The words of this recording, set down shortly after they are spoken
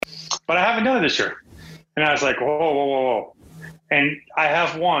but I haven't done it this year. And I was like, whoa. And I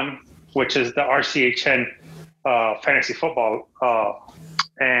have one, which is the RCHN fantasy football.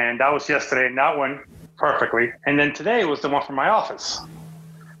 And that was yesterday, and that went perfectly. And then today was the one from my office,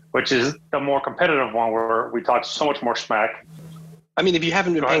 which is the more competitive one where we talk so much more smack. I mean, if you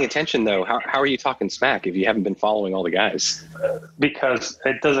haven't been paying attention, though, how are you talking smack if you haven't been following all the guys? Because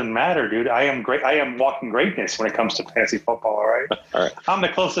it doesn't matter, dude. I am great. I am walking greatness when it comes to fantasy football, all right? All right. I'm the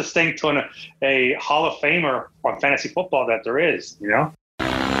closest thing to a Hall of Famer on fantasy football that there is, you know?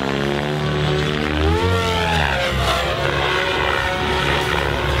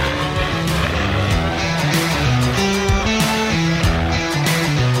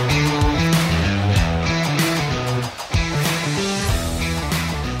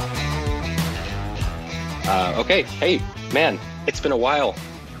 Okay. Hey, man, it's been a while.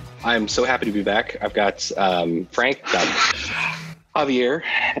 I'm so happy to be back. I've got Frank, got Javier,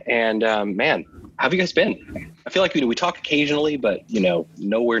 and man, how have you guys been? I feel like we talk occasionally, but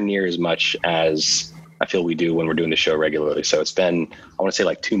nowhere near as much as I feel we do when we're doing the show regularly. So it's been, I want to say,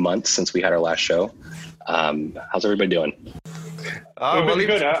 like 2 months since we had our last show. How's everybody doing? Well,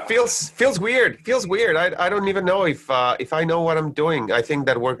 it feels weird. Feels weird. I don't even know if I know what I'm doing. I think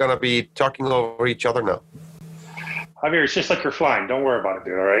that we're gonna be talking over each other now. Javier, it's just like you're flying. Don't worry about it,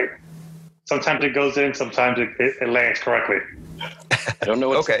 dude. All right. Sometimes it goes in. Sometimes it lands correctly. I don't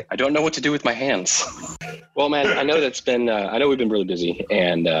know. I don't know what to do with my hands. Well, man, I know that's been. I know we've been really busy,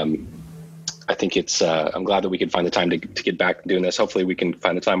 and I think it's. I'm glad that we could find the time to get back doing this. Hopefully, we can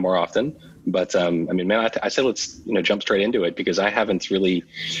find the time more often. But I mean, man, I said let's jump straight into it because I haven't really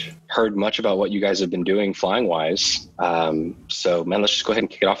heard much about what you guys have been doing flying wise. So, man, let's just go ahead and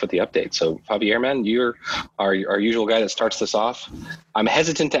kick it off with the update. So, Javier, man, you're our usual guy that starts this off. I'm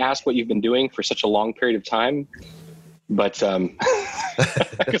hesitant to ask what you've been doing for such a long period of time, but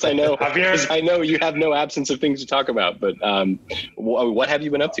because I know you have no absence of things to talk about. But what have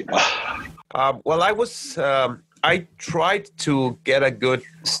you been up to? Well, I tried to get a good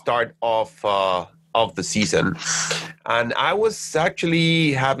start of the season, and I was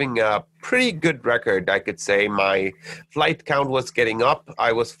actually having a pretty good record, I could say. My flight count was getting up.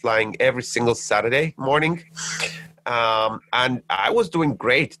 I was flying every single Saturday morning, and I was doing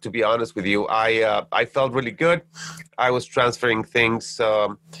great, to be honest with you. I felt really good. I was transferring things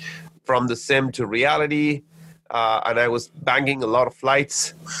from the sim to reality, and I was banging a lot of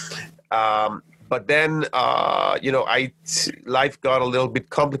flights. But then, life got a little bit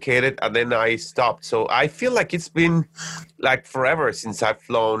complicated, and then I stopped. So I feel like it's been like forever since I've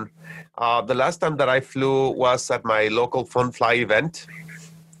flown. The last time that I flew was at my local Fun Fly event,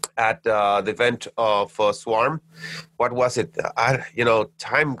 at the event of Swarm. What was it?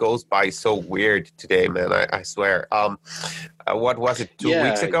 Time goes by so weird today, man. I swear. What was it? 2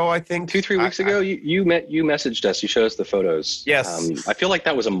 weeks ago, I think. 2-3 weeks ago, you messaged us. You showed us the photos. Yes. I feel like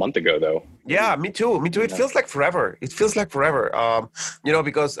that was a month ago, though. Yeah, me too. It feels like forever. Because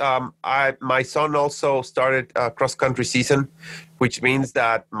my son also started cross country season, which means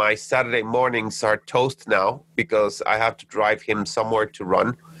that my Saturday mornings are toast now because I have to drive him somewhere to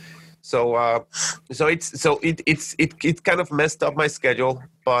run. So it kind of messed up my schedule,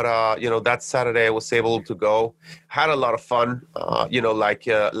 but that Saturday I was able to go. Had a lot of fun.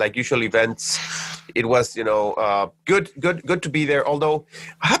 Like usual events. It was good to be there. Although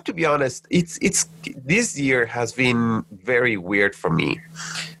I have to be honest, it's this year has been very weird for me.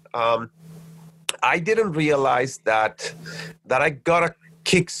 I didn't realize that I got a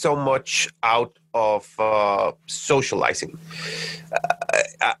kick so much out of socializing.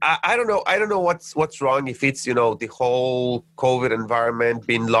 I don't know what's wrong, if it's the whole COVID environment,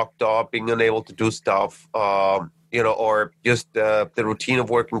 being locked up, being unable to do stuff, or just the routine of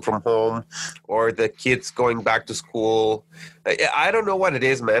working from home, or the kids going back to school. I don't know what it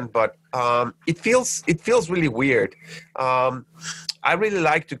is, man, but it feels really weird. I really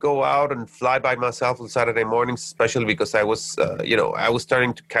like to go out and fly by myself on Saturday mornings, especially because I was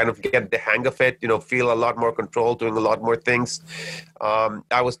starting to kind of get the hang of it, feel a lot more control, doing a lot more things.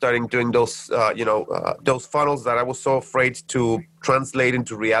 I was starting doing those funnels that I was so afraid to translate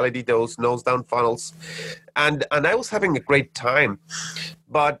into reality, those nose down funnels. And I was having a great time.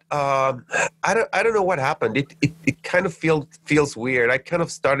 But I don't know what happened. It kind of feels weird. I kind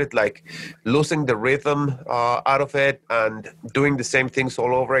of started like losing the rhythm out of it and doing the same things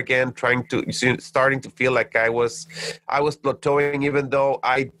all over again, starting to feel like I was plateauing, even though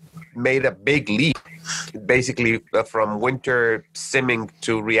I made a big leap, basically from winter simming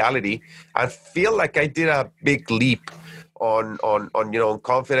to reality. I feel like I did a big leap on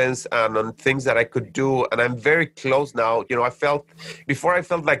confidence and on things that I could do. And I'm very close now. I felt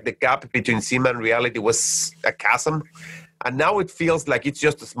like the gap between SEMA and reality was a chasm, and now it feels like it's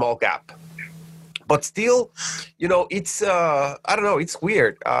just a small gap. But still, it's I don't know, it's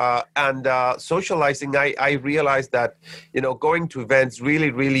weird. And socializing, I realized that going to events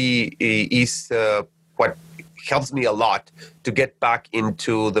really is what helps me a lot to get back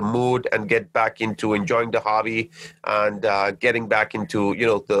into the mood and get back into enjoying the hobby and getting back into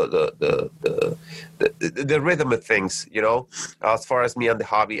the rhythm of things. As far as me and the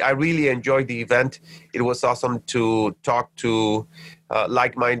hobby, I really enjoyed the event. It was awesome to talk to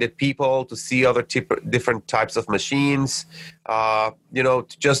like-minded people, to see other different types of machines, to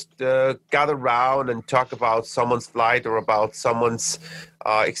just gather around and talk about someone's flight or about someone's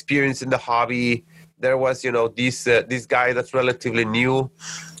experience in the hobby. There was, this guy that's relatively new,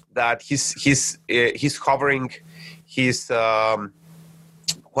 that he's hovering his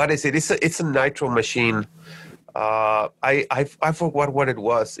what is it? It's a nitro machine. I forgot what it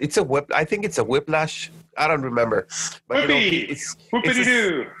was. It's a whip. I think it's a Whiplash. I don't remember. But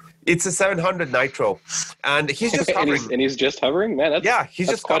it's a 700 nitro, and he's just hovering. and he's just hovering, man. He's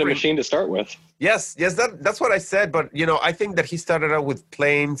just quite hovering. A machine to start with. Yes, that's what I said. But I think that he started out with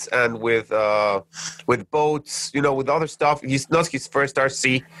planes and with boats, with other stuff. He's not his first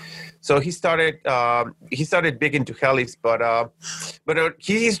RC, so he started big into helis. But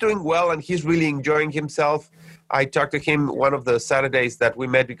he's doing well, and he's really enjoying himself. I talked to him one of the Saturdays that we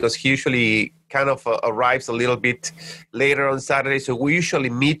met, because he usually kind of arrives a little bit later on Saturday. So we usually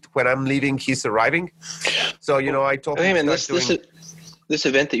meet when I'm leaving, he's arriving. So, I told him this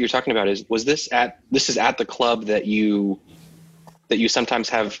event that you're talking about is at the club that you sometimes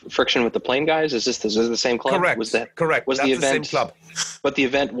have friction with the plane guys? Is this the same club? Correct. Correct. Was the event the same club? But the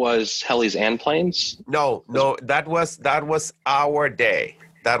event was helis and planes? No, that was our day.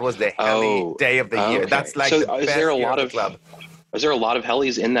 That was the heli day of the year. That's like the best year of the club. Is there a lot of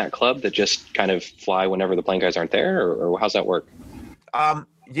helis in that club that just kind of fly whenever the plane guys aren't there, or how's that work?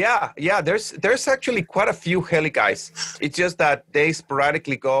 Yeah. There's actually quite a few heli guys. It's just that they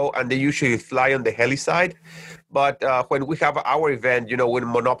sporadically go, and they usually fly on the heli side. But when we have our event, we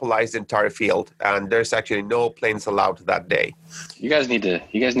monopolize the entire field, and there's actually no planes allowed that day. You guys need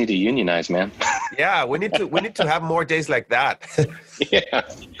to unionize, man. Yeah, we need to have more days like that. Yeah,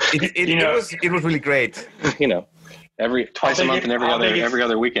 it was really great. Twice a month and every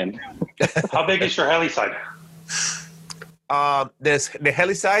other weekend. How big is your heli side? The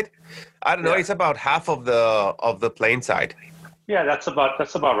heli side, I don't know. It's about half of the plane side. Yeah, that's about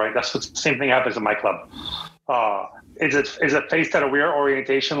right. That's the same thing happens in my club. Is it faced at a weird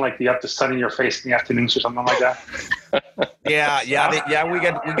orientation, like you have the sun in your face in the afternoons or something like that? We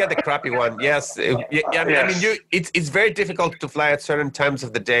get the crappy one. Yes. I mean, it's very difficult to fly at certain times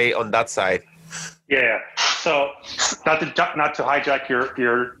of the day on that side. Yeah. So not to hijack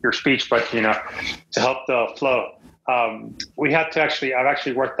your speech, but to help the flow, we had to I've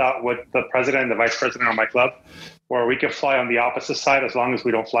actually worked out with the president and the vice president of my club, where we can fly on the opposite side as long as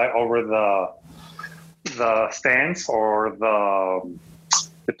we don't fly over the stands or the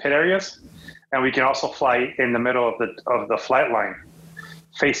pit areas, and we can also fly in the middle of the flight line,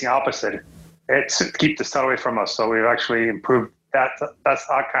 facing opposite. It's to keep the sun away from us. So we've actually improved that. That's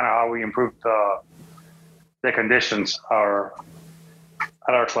kind of how we improved the conditions at our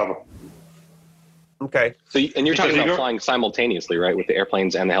club. Okay. So you're talking about flying simultaneously, right, with the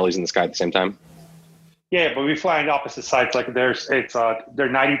airplanes and the helis in the sky at the same time? Yeah, but we fly on the opposite sides. Like they're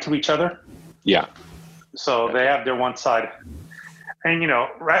 90 to each other. Yeah. So they have their one side, and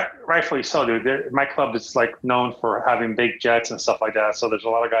rightfully so, dude. My club is like known for having big jets and stuff like that. So there's a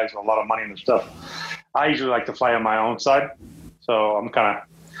lot of guys with a lot of money and stuff. I usually like to fly on my own side, so I'm kind of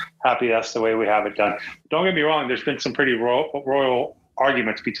happy that's the way we have it done. Don't get me wrong. There's been some pretty royal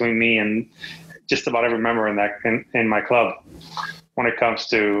arguments between me and just about every member in my club when it comes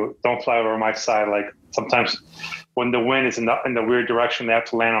to don't fly over my side. Like sometimes when the wind is in the weird direction, they have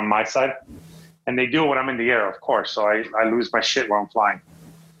to land on my side. And they do when I'm in the air, of course. So I lose my shit while I'm flying.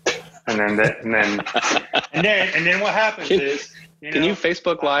 And then what happens is, can you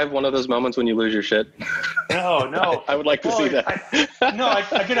Facebook Live one of those moments when you lose your shit? No. I would like to see that.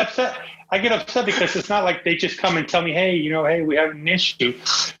 I get upset. I get upset because it's not like they just come and tell me, hey, we have an issue.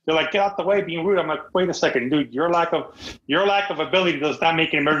 They're like, get out the way, being rude. I'm like, wait a second, dude. Your lack of ability does not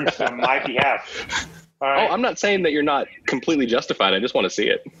make an emergency on my behalf. All right? Oh, I'm not saying that you're not completely justified. I just want to see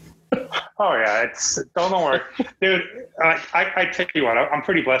it. Oh yeah, don't worry, dude. I tell you what, I'm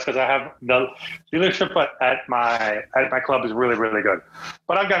pretty blessed because I have the leadership at my club is really really good.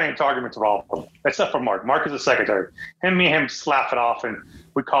 But I've got into arguments with all of them except for Mark. Mark is the secretary. Me and him slap it off, and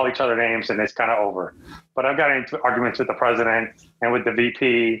we call each other names, and it's kind of over. But I've got into arguments with the president and with the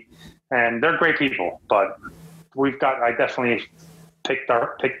VP, and they're great people. But I definitely pick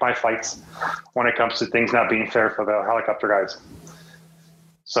my fights when it comes to things not being fair for the helicopter guys.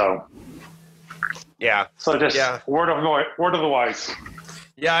 So. Yeah. So just word of the wise.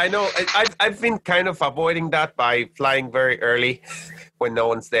 Yeah, I know. I've been kind of avoiding that by flying very early when no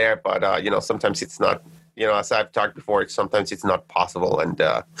one's there. But sometimes it's not. As I've talked before, sometimes it's not possible, and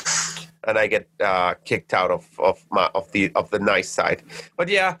I get kicked out of the nice side. But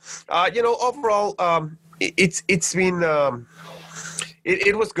yeah, overall, it's been.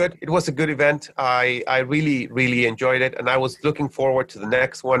 It was good. It was a good event. I really, really enjoyed it, and I was looking forward to the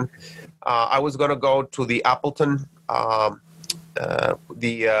next one. I was going to go to the Appleton, the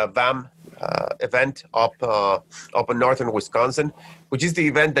VAM event up in northern Wisconsin, which is the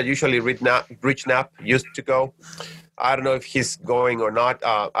event that usually Rich Knapp used to go. I don't know if he's going or not.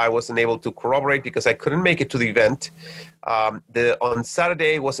 I wasn't able to corroborate because I couldn't make it to the event. On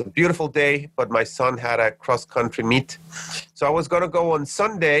Saturday was a beautiful day, but my son had a cross-country meet. So I was going to go on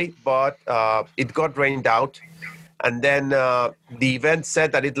Sunday, but it got rained out. And then the event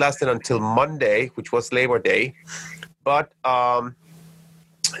said that it lasted until Monday, which was Labor Day. But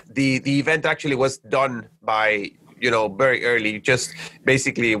the event actually was done by very early. Just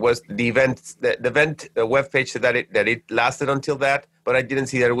basically was the event webpage said that it lasted until that, but I didn't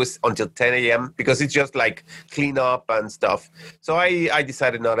see that it was until 10 a.m. because it's just like clean up and stuff. So I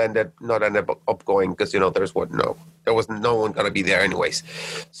decided not end up going because there was no one gonna be there anyways.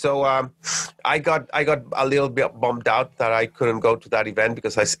 So I got a little bit bummed out that I couldn't go to that event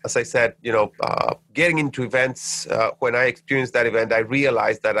because as I said, getting into events when I experienced that event, I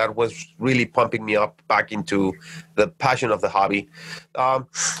realized that was really pumping me up back into the passion of the hobby.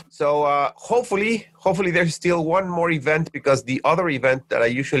 So hopefully there's still one more event because the other event that I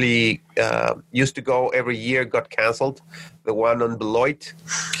usually used to go every year got canceled. The one on Beloit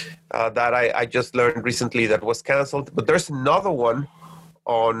that I just learned recently that was canceled. But there's another one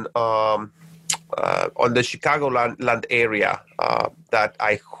on the Chicagoland area that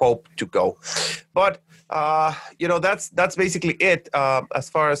I hope to go. But that's basically it as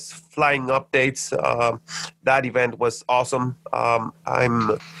far as flying updates. That event was awesome.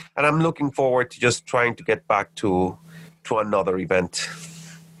 I'm looking forward to just trying to get back to another event.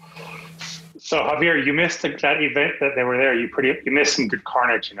 So Javier, you missed that event that they were there. You missed some good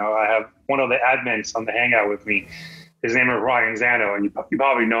carnage. I have one of the admins on the Hangout with me. His name is Ryan Zano, and you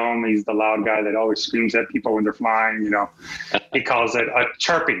probably know him. He's the loud guy that always screams at people when they're flying. He calls it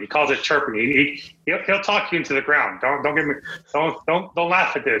chirping. He calls it chirping. He'll talk you into the ground. Don't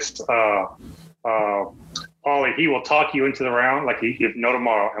laugh at this. Ollie, he will talk you into the ground like you no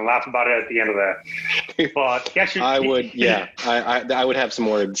tomorrow and laugh about it at the end of that. But I would have some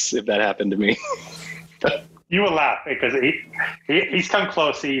words if that happened to me. You will laugh because he's come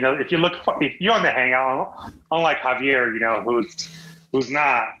close. If you're on the Hangout, unlike Javier, who's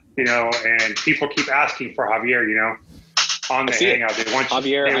not, and people keep asking for Javier, on the Hangout. They want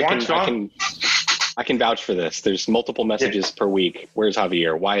Javier. I can vouch for this. There's multiple messages per week. Where's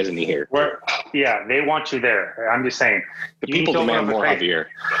Javier? Why isn't he here? They want you there. I'm just saying. The people demand more Javier.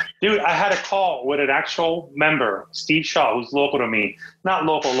 Dude, I had a call with an actual member, Steve Shaw, who's local to me. Not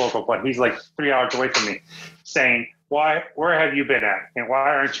local, but he's like 3 hours away from me, saying, where have you been at? And why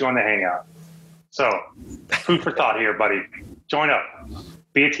aren't you on the Hangout? So, food for thought here, buddy. Join up.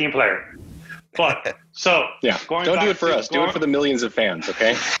 Be a team player. But don't do it for us. Do it for the millions of fans,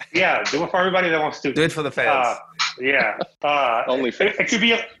 okay? Yeah, do it for everybody that wants to. Do it for the fans. Only fans. It could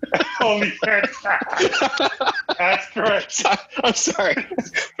be only fans. That's correct. I'm sorry.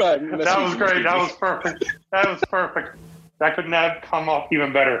 That was great. That was perfect. That could not come off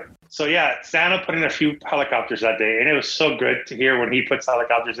even better. So Santa put in a few helicopters that day, and it was so good to hear when he puts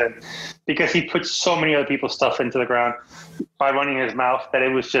helicopters in because he puts so many other people's stuff into the ground by running his mouth that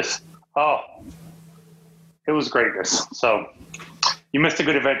it was just. Oh, it was greatness. So you missed a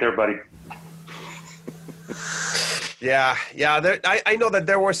good event there, buddy. Yeah. I know that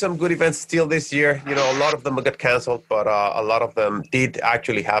there were some good events still this year. A lot of them got canceled, but a lot of them did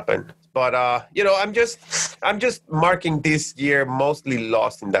actually happen. But I'm just marking this year mostly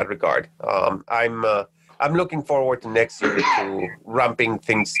lost in that regard. I'm looking forward to next year to ramping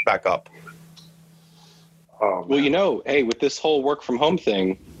things back up. Well, hey, with this whole work from home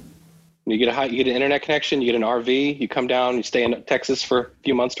thing. You get you get an internet connection, you get an RV, you come down, you stay in Texas for a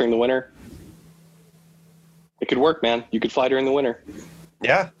few months during the winter. It could work, man. You could fly during the winter.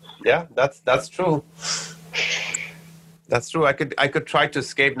 Yeah, that's true. That's true. I could try to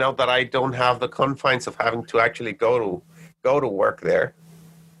escape now that I don't have the confines of having to actually go to work there.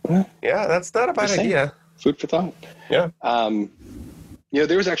 Yeah, that's not a bad idea. Food for thought. Yeah.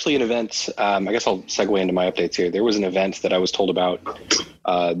 There was actually an event. I guess I'll segue into my updates here. There was an event that I was told about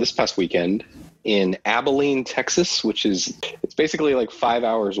this past weekend in Abilene, Texas, it's basically like 5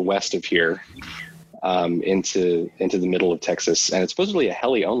 hours west of here, into the middle of Texas, and it's supposedly a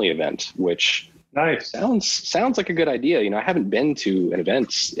heli only event, which nice sounds like a good idea. I haven't been to an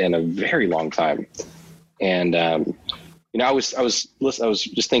event in a very long time, and I was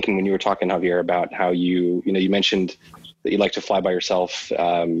just thinking when you were talking, Javier, about how you mentioned that you like to fly by yourself,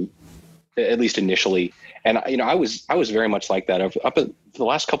 at least initially. And, I was very much like that. Up at the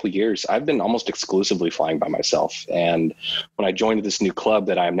last couple of years, I've been almost exclusively flying by myself. And when I joined this new club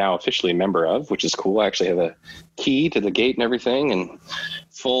that I am now officially a member of, which is cool, I actually have a key to the gate and everything and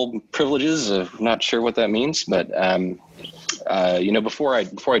full privileges. Not sure what that means, but, before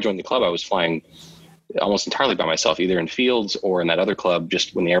I joined the club, I was flying almost entirely by myself, either in fields or in that other club,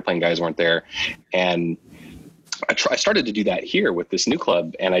 just when the airplane guys weren't there. And I started to do that here with this new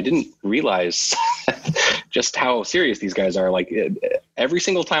club, and I didn't realize just how serious these guys are. Like every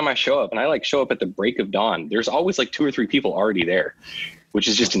single time I show up, and I show up at the break of dawn, there's always like 2 or 3 people already there, which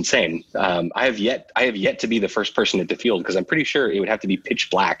is just insane. I have yet to be the first person at the field, because I'm pretty sure it would have to be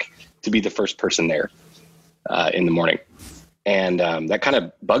pitch black to be the first person there in the morning. And that kind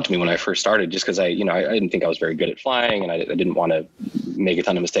of bugged me when I first started, just because I didn't think I was very good at flying, and I didn't want to make a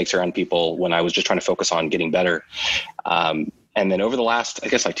ton of mistakes around people when I was just trying to focus on getting better. And then over the last, I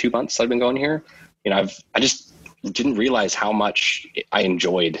guess, 2 months I've been going here, I just didn't realize how much I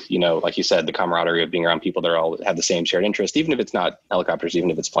enjoyed, like you said, the camaraderie of being around people that all have the same shared interest, even if it's not helicopters,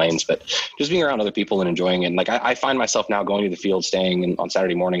 even if it's planes, but just being around other people and enjoying it. And I find myself now going to the field, staying, and on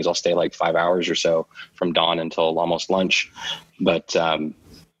Saturday mornings, I'll stay 5 hours or so from dawn until almost lunch. But,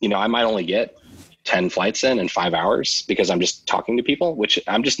 I might only get 10 flights in 5 hours because I'm just talking to people, which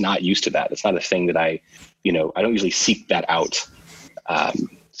I'm just not used to that. It's not a thing that I don't usually seek that out.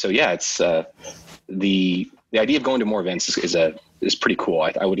 So yeah, it's, the idea of going to more events is pretty cool.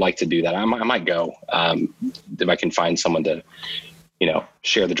 I would like to do that. I might go if I can find someone to,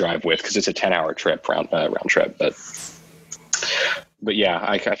 share the drive with, because it's a 10-hour trip round trip. But yeah,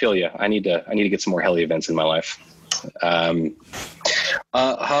 I feel you. I need to get some more heli events in my life.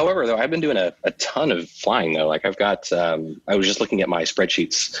 However, though, I've been doing a ton of flying though. I've got, I was just looking at my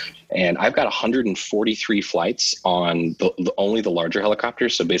spreadsheets, and I've got 143 flights on only the larger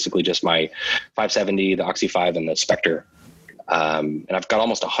helicopters. So basically just my 570, the Oxy 5, and the Spectre. And I've got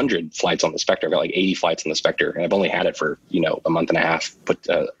almost 100 flights on the Spectre. I've got 80 flights on the Spectre, and I've only had it for, a month and a half,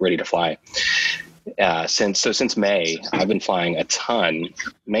 ready to fly. Since May, I've been flying a ton,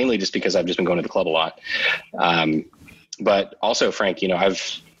 mainly just because I've just been going to the club a lot. But also, Frank,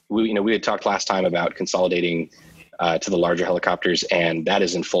 we had talked last time about consolidating to the larger helicopters, and that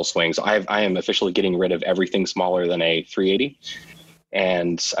is in full swing. So I am officially getting rid of everything smaller than a 380,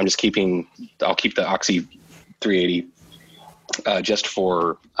 and I'll keep the Oxy 380 just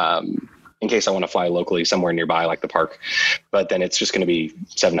for in case I want to fly locally somewhere nearby, like the park. But then it's just going to be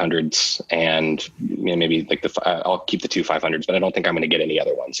 700s, and maybe I'll keep the 2 500s, but I don't think I'm going to get any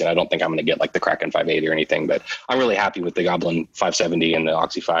other ones. I don't think I'm going to get the Kraken 580 or anything, but I'm really happy with the Goblin 570 and the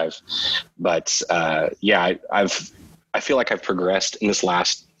Oxy 5. But yeah, I feel like I've progressed in this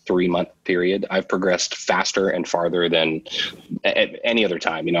last 3-month period. I've progressed faster and farther than at any other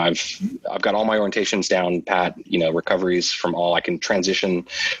time. I've got all my orientations down pat, recoveries from all. I can transition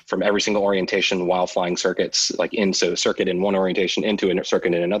from every single orientation while flying circuits, into a circuit in one orientation, into a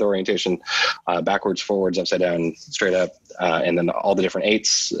circuit in another orientation, backwards, forwards, upside down, straight up, and then all the different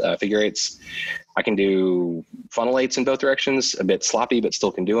eights, figure eights. I can do funnel eights in both directions, a bit sloppy, but still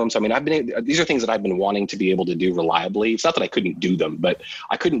can do them. So, these are things that I've been wanting to be able to do reliably. It's not that I couldn't do them, but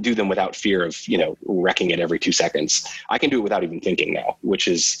I couldn't do them without fear of, wrecking it every 2 seconds. I can do it without even thinking now,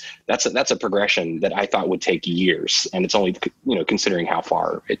 that's a progression that I thought would take years. And it's only, considering how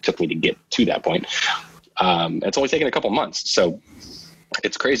far it took me to get to that point. It's only taken a couple months. So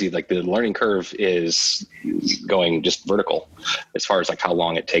it's crazy. The learning curve is going just vertical as far as how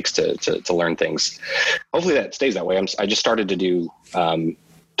long it takes to learn things. Hopefully that stays that way. I just started to do, to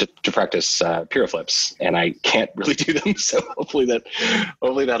practice Piro flips, and I can't really do them. So hopefully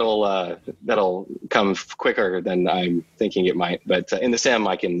that'll come quicker than I'm thinking it might. But in the sim,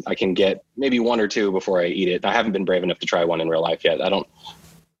 I can get maybe 1 or 2 before I eat it. I haven't been brave enough to try one in real life yet. I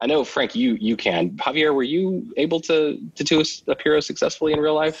I know, Frank, you can. Javier, were you able to do a Piro successfully in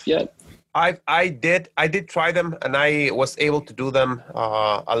real life yet? I did try them, and I was able to do them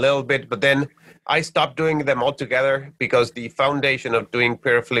a little bit, but then I stopped doing them altogether because the foundation of doing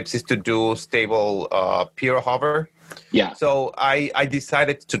Piro flips is to do stable Piro hover. Yeah. So I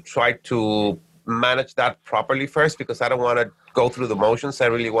decided to try to manage that properly first because I don't want to go through the motions. I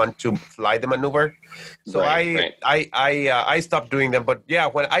really want to fly the maneuver. So I stopped doing them. But yeah,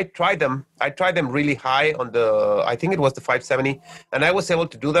 when I tried them really high on I think it was the 570, and I was able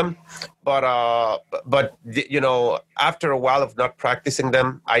to do them. But you know, after a while of not practicing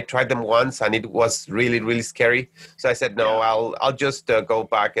them, I tried them once and it was really, really scary. So I said, no, I'll just go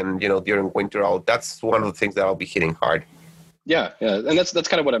back, and you know, during winter, that's one of the things that I'll be hitting hard. Yeah, and that's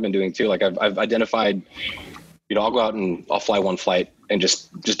kind of what I've been doing too. Like I've identified, you know, I'll go out and I'll fly one flight and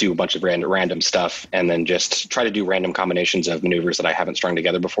just do a bunch of random stuff, and then just try to do random combinations of maneuvers that I haven't strung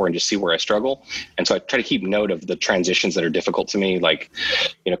together before, and just see where I struggle. And so I try to keep note of the transitions that are difficult to me, like,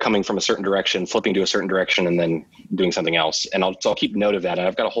 you know, coming from a certain direction, flipping to a certain direction, and then doing something else. And I'll keep note of that. And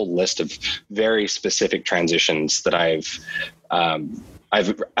I've got a whole list of very specific transitions that I've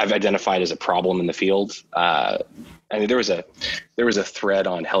identified as a problem in the field. I mean, there was a thread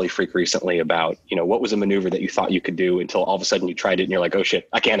on HeliFreak recently about, you know, what was a maneuver that you thought you could do until all of a sudden you tried it and you're like, oh shit,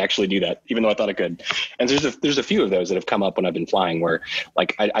 I can't actually do that, even though I thought I could. And there's a few of those that have come up when I've been flying where,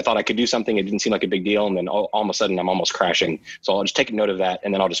 like, I thought I could do something, it didn't seem like a big deal, and then all of a sudden I'm almost crashing. So I'll just take note of that,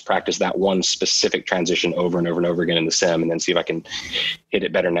 and then I'll just practice that one specific transition over and over and over again in the sim, and then see if I can hit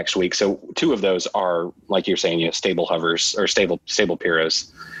it better next week. So 2 of those are, like you're saying, you know, stable hovers or stable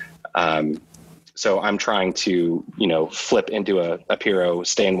Piros. So I'm trying to, you know, flip into a Piro,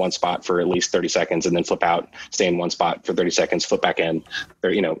 stay in one spot for at least 30 seconds, and then flip out, stay in one spot for 30 seconds, flip back in,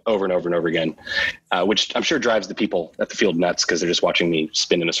 or, you know, over and over and over again, which I'm sure drives the people at the field nuts because they're just watching me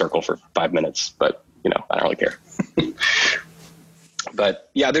spin in a circle for 5 minutes. But, you know, I don't really care.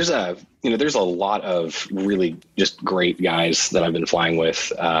 But yeah, there's a lot of really just great guys that I've been flying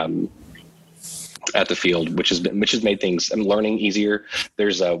with at the field, which has made things, I'm learning, easier.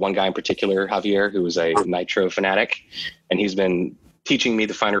 There's one guy in particular, Javier, who is a nitro fanatic, and he's been teaching me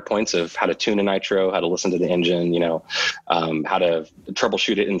the finer points of how to tune a nitro, how to listen to the engine, you know, how to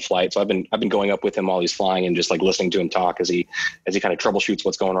troubleshoot it in flight. So I've been going up with him while he's flying and just like listening to him talk as he kind of troubleshoots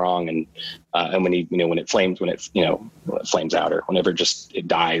what's going wrong. And when when it flames out, or whenever it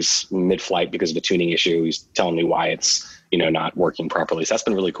dies mid-flight because of a tuning issue, he's telling me why it's, you know, not working properly. So that's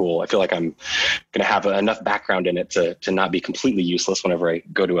been really cool. I feel like I'm going to have enough background in it to not be completely useless whenever I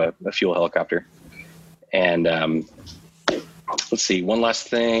go to a fuel helicopter. And, let's see, one last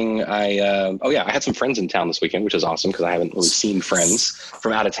thing. I had some friends in town this weekend, which is awesome because I haven't really seen friends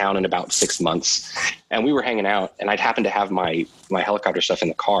from out of town in about 6 months. And we were hanging out, and I'd happened to have my helicopter stuff in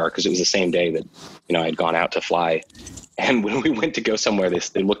the car because it was the same day that, you know, I'd gone out to fly. And when we went to go somewhere,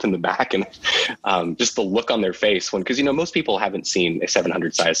 they looked in the back, and just the look on their face because, you know, most people haven't seen a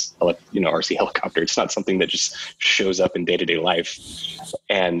 700 size, you know, RC helicopter. It's not something that just shows up in day-to-day life.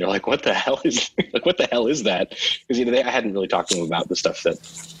 And they're like, what the hell is that? Because, you know, I hadn't really talked to them about the stuff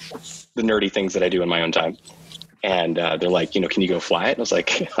the nerdy things that I do in my own time. And they're like, you know, can you go fly it? And I was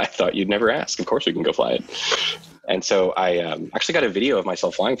like, I thought you'd never ask. Of course we can go fly it. And so I actually got a video of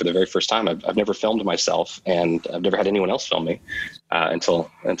myself flying for the very first time. I've never filmed myself, and I've never had anyone else film me until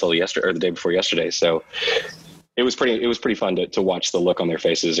yesterday, or the day before yesterday. So it was pretty fun to watch the look on their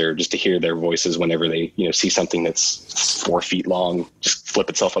faces, or just to hear their voices whenever they, you know, see something that's 4 feet long just flip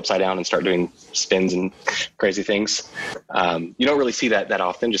itself upside down and start doing spins and crazy things. You don't really see that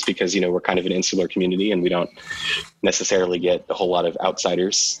often, just because, you know, we're kind of an insular community and we don't necessarily get a whole lot of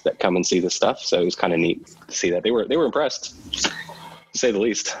outsiders that come and see this stuff. So it was kind of neat to see that they were impressed, to say the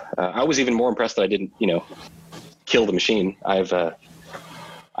least. I was even more impressed that I didn't, you know, kill the machine. I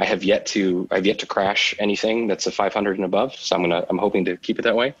have yet to crash anything that's a 500 and above. So I'm hoping to keep it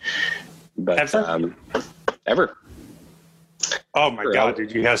that way. But ever. Oh my God,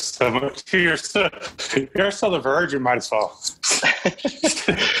 dude! You have so much. You're still the virgin. Might as well.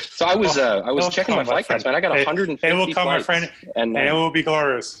 So I was checking my flight counts, man. I got 150 It will come, flights, my friend, and it will be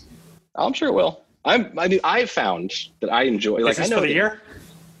glorious. I'm sure it will. I've found that I enjoy. Like, Is this I know for the year?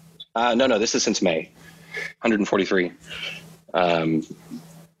 No, this is since May. 143.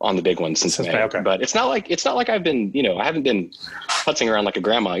 On the big one since May. Okay. But it's not like I've been, you know, I haven't been putzing around like a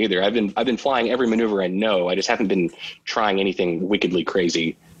grandma either. I've been flying every maneuver I know. I just haven't been trying anything wickedly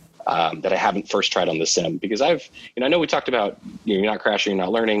crazy that I haven't first tried on the sim, because I know we talked about, you know, you're not crashing, you're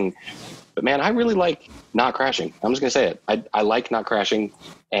not learning, but man, I really like not crashing. I'm just gonna say it. I like not crashing,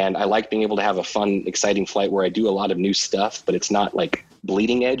 and I like being able to have a fun, exciting flight where I do a lot of new stuff, but it's not like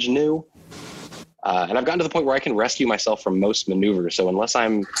bleeding edge new. And I've gotten to the point where I can rescue myself from most maneuvers. So unless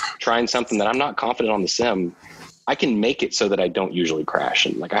I'm trying something that I'm not confident on the sim, I can make it so that I don't usually crash.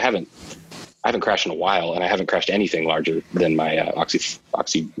 And like I haven't crashed in a while, and I haven't crashed anything larger than my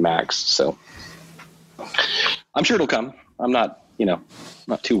Oxy Max. So I'm sure it'll come. I'm not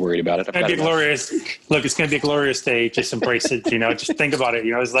too worried about it. It's going to be glorious. Look, it's going to be a glorious day. Just embrace it. Just think about it.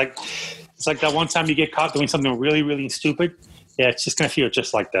 It's like that one time you get caught doing something really, really stupid. Yeah, it's just going to feel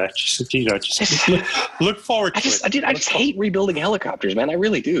just like that. Just look forward to it. I just hate rebuilding helicopters, man. I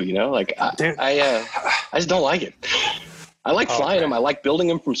really do. I just don't like it. I like flying them. I like building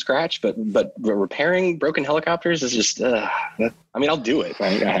them from scratch, but repairing broken helicopters is just. I'll do it.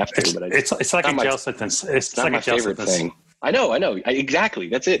 Right? I have to, but it's like a jail sentence. It's not like my a jail favorite sentence. thing. I know. Exactly.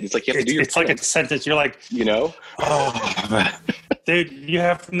 That's it. It's like you have to do your. It's like a sentence. You're like, Oh, man. Dude, you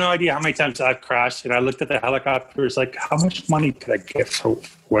have no idea how many times I've crashed, and I looked at the helicopter. It's like, how much money could I get for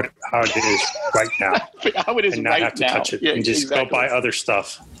how it is right now? How it is and not right have to now. touch it and just go buy other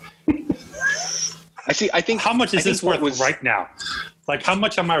stuff. I think how much is this worth right now? Like, how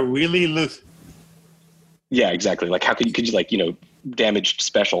much am I really losing? Yeah, exactly. Like, how could you damaged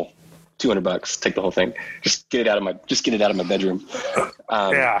special, $200, take the whole thing, just get it out of my bedroom.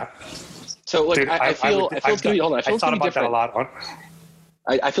 Yeah. So like, dude, I feel it's gonna be. Hold on, I feel it's gonna be different. I thought about that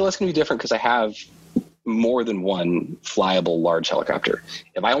a lot. I feel it's gonna be different because I have more than one flyable large helicopter.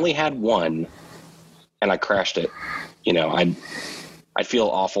 If I only had one, and I crashed it, I'd feel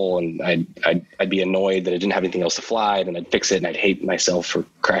awful, and I'd be annoyed that I didn't have anything else to fly. Then I'd fix it, and I'd hate myself for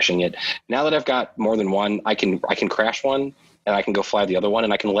crashing it. Now that I've got more than one, I can crash one, and I can go fly the other one,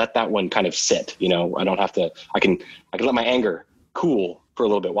 and I can let that one kind of sit. I don't have to. I can let my anger cool for a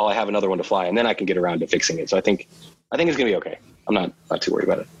little bit while I have another one to fly, and then I can get around to fixing it. So I think it's gonna be okay. I'm not too worried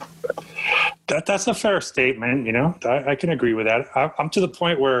about it. But. That's a fair statement. I can agree with that. I'm to the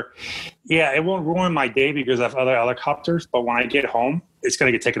point where, it won't ruin my day because I have other helicopters. But when I get home, it's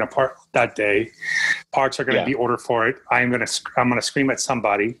going to get taken apart that day. Parts are going to be ordered for it. I'm going to scream at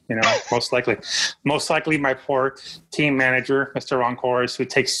somebody. Most likely my poor team manager, Mr. Ron Corres, who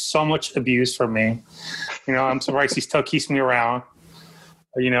takes so much abuse from me. I'm surprised he still keeps me around.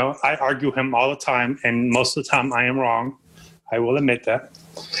 I argue him all the time, and most of the time I am wrong. I will admit that.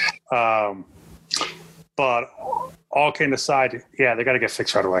 But all kidding aside, they got to get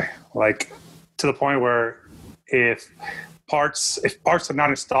fixed right away. Like, to the point where if parts are not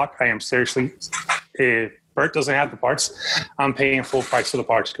in stock, I am seriously, if Bert doesn't have the parts, I'm paying full price for the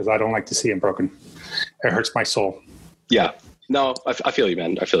parts because I don't like to see them broken. It hurts my soul. Yeah. No, I feel you,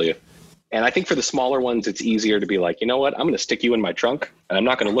 man. I feel you. And I think for the smaller ones, it's easier to be like, you know what? I'm going to stick you in my trunk, and I'm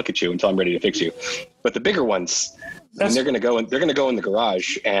not going to look at you until I'm ready to fix you. But the bigger ones, they're going to go in the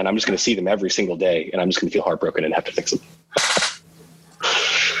garage, and I'm just going to see them every single day, and I'm just going to feel heartbroken and have to fix them.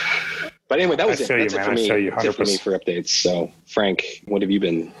 But anyway, that's it for me. That's it for me for updates. So, Frank, what have you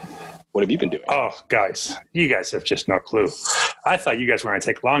been doing? Oh, guys, you guys have just no clue. I thought you guys were going to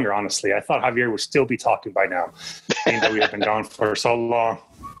take longer, honestly. I thought Javier would still be talking by now, even though we have been gone for so long.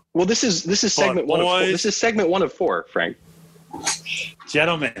 Well, this is segment one. This is segment 1 of 4, Frank.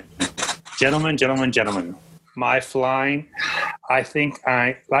 Gentlemen. My flying, I think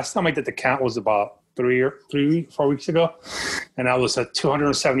last time I did the count was about 4 weeks ago, and I was at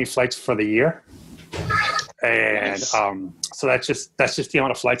 270 flights for the year. And nice. So that's just the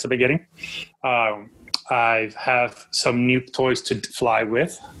amount of flights I've been getting. I have some new toys to fly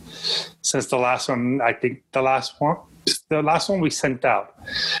with since the last one. I think the last one we sent out,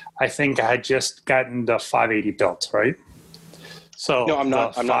 I think I had just gotten the 580 built, right? So no, I'm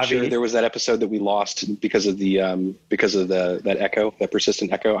not sure. There was that episode that we lost because of that echo, that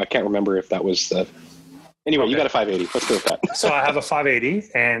persistent echo. I can't remember if that was the. Anyway, okay. You got a 580. Let's go with that. So I have a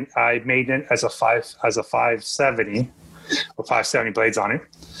 580, and I made it as a 570 with 570 blades on it.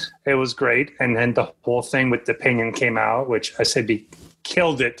 It was great, and then the whole thing with the pinion came out, which I said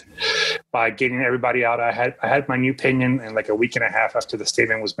killed it by getting everybody out. I had my new pinion in like a week and a half after the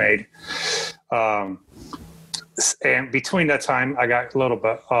statement was made. And between that time, I got a little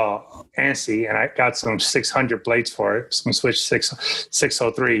bit antsy, and I got some 600 blades for it, some Switch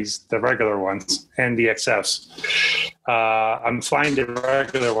 603s, the regular ones, and the XFs. I'm flying the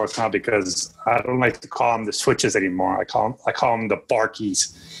regular ones now because I don't like to call them the Switches anymore. I call them the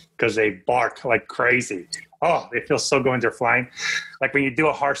Barkies because they bark like crazy. Oh, they feel so good when they're flying. Like when you do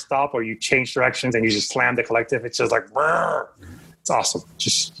a hard stop or you change directions and you just slam the collective, it's just like, brrr. It's awesome.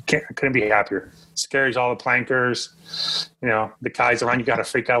 I couldn't be happier. Scares all the plankers. The guys around you got to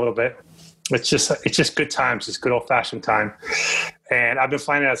freak out a little bit. It's just good times. It's good old fashioned time. And I've been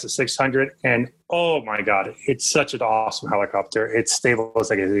flying it as a 600, and oh my God, it's such an awesome helicopter. It's stable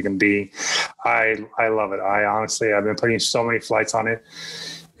as it can be. I love it. I've been putting so many flights on it.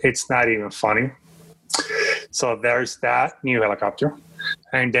 It's not even funny. So there's that new helicopter.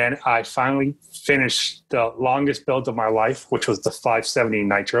 And then I finally finished the longest build of my life, which was the 570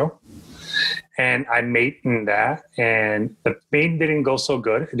 Nitro. And I mated that, and the mating didn't go so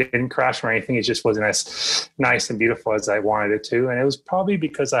good. It didn't crash or anything. It just wasn't as nice and beautiful as I wanted it to. And it was probably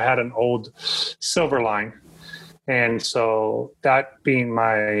because I had an old Silverline. And so that being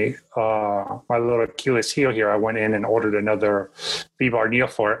my my little Achilles heel here, I went in and ordered another V-Bar Neo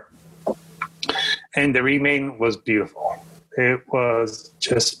for it. And the remain was beautiful. It was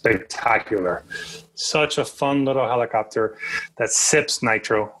just spectacular. Such a fun little helicopter that sips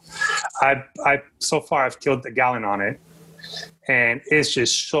nitro. So far I've killed a gallon on it, and it's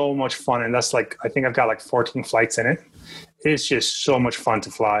just so much fun. And that's I think I've got 14 flights in it. It's just so much fun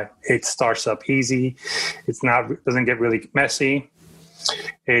to fly. It starts up easy. Doesn't get really messy.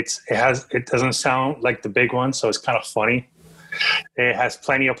 It doesn't sound like the big one, so it's kind of funny. It has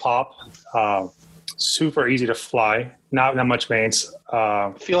plenty of pop. Super easy to fly. Not that much mains.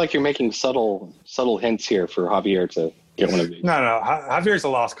 I feel like you're making subtle hints here for Javier to get one of these. No. Javier's a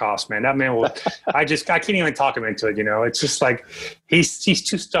lost cause, man. That man will. I can't even talk him into it. It's just he's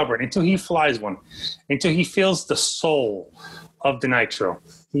too stubborn until he flies one, until he feels the soul of the nitro.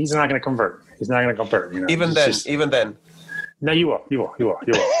 He's not going to convert. Even then. No, you will.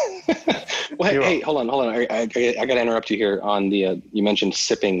 Well, hey, hold on. I got to interrupt you here on the. You mentioned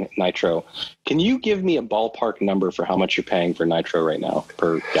sipping nitro. Can you give me a ballpark number for how much you're paying for nitro right now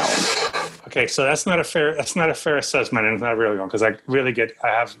per gallon? Okay, so that's not a fair assessment, and it's not really one because I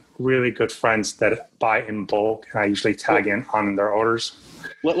have really good friends that buy in bulk, and I usually tag in on their orders.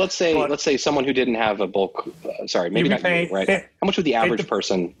 Let's say someone who didn't have a bulk. Maybe not you, right? How much would the average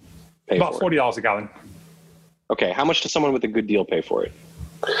person pay for? About $40 a gallon. Okay, how much does someone with a good deal pay for it?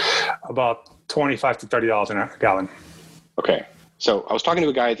 About $25 to $30 a gallon. Okay, so I was talking to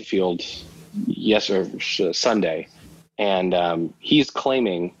a guy at the field Sunday, and he's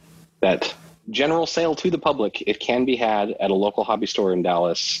claiming that general sale to the public, it can be had at a local hobby store in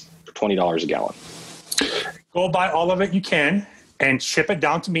Dallas for $20 a gallon. Go buy all of it you can and ship it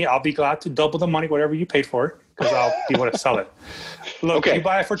down to me. I'll be glad to double the money, whatever you paid for it, because I'll be able to sell it. Look, okay, you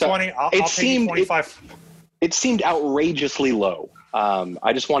buy it for 20, I'll pay you 25. It seemed outrageously low.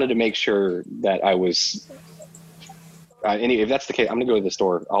 I just wanted to make sure that I was. If that's the case, I'm going to go to the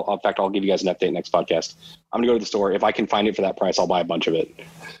store. In fact, I'll give you guys an update next podcast. I'm going to go to the store. If I can find it for that price, I'll buy a bunch of it.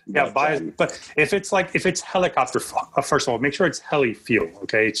 Yeah, but if it's helicopter, first of all, make sure it's heli fuel.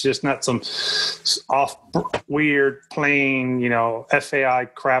 Okay, it's just not some off weird plain FAI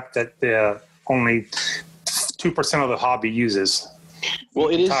crap that only 2% of the hobby uses. Well,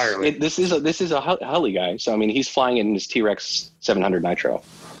 it entirely. This is a heli guy. So I mean, he's flying in his T-Rex 700 Nitro.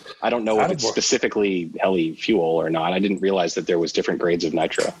 I don't know if it's specifically heli fuel or not. I didn't realize that there was different grades of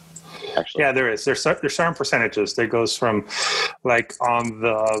nitro. Actually, yeah, there is. There's certain percentages that goes from, on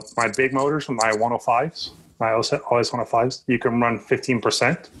my big motors, my 105s, my OS 105s, you can run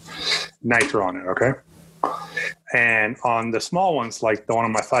 15% nitro on it. Okay. And on the small ones, like the one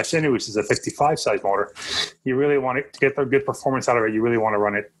on my 570, which is a 55 size motor, you really want it to get the good performance out of it. You really want to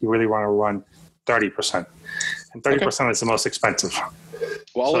run it. You really want to run 30%, and 30% is the most expensive.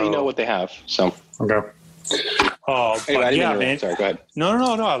 Well, I'll let you know what they have. So okay. Anyway, man. Sorry, go ahead.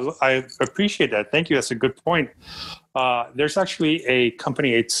 No. I appreciate that. Thank you. That's a good point. There's actually a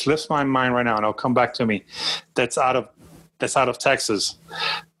company. It slips my mind right now, and it'll come back to me. That's out of Texas.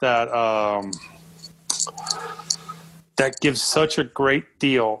 That gives such a great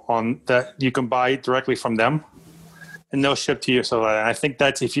deal on that. You can buy directly from them, and they'll ship to you. So I think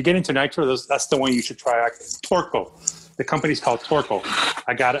that's, if you get into nitro, that's the one you should try. Torco. The company's called Torco.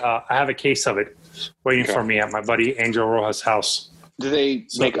 I have a case of it waiting for me at my buddy Angel Rojas' house. Do they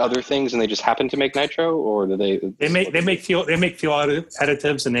make other things and they just happen to make nitro, or do they? They make fuel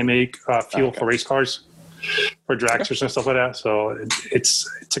additives, and they make fuel for race cars, for dragsters and stuff like that. So it's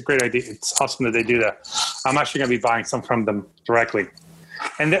a great idea. It's awesome that they do that. I'm actually going to be buying some from them directly,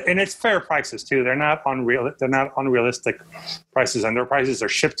 and it's fair prices too. They're not unrealistic prices, and their prices are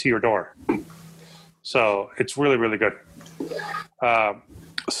shipped to your door. So it's really, really good.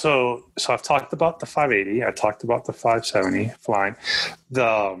 So I've talked about the 580. I talked about the 570 flying.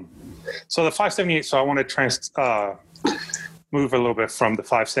 The 578. So I want to move a little bit from the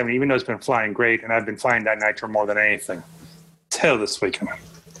 570, even though it's been flying great, and I've been flying that nitro more than anything till this weekend.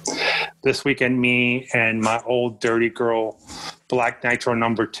 This weekend, me and my old dirty girl, black nitro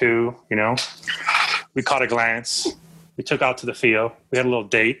number 2. We caught a glance. We took out to the field. We had a little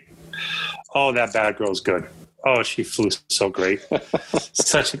date. Oh, that bad girl's good. Oh, she flew so great.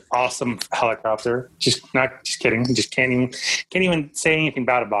 Such an awesome helicopter. Just kidding. Just can't even say anything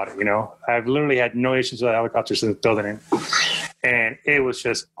bad about it. I've literally had no issues with the helicopter since building it, and it was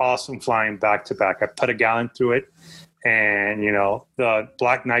just awesome flying back to back. I put a gallon through it, and the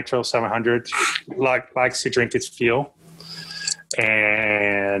Black Nitro 700 likes to drink its fuel,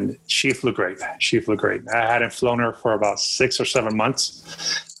 and she flew great. I hadn't flown her for about 6 or 7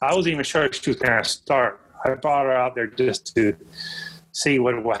 months. I wasn't even sure she was going to start. I brought her out there just to see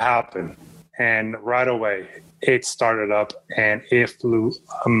what would happen. And right away, it started up and it flew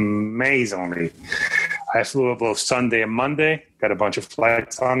amazingly. I flew both Sunday and Monday, got a bunch of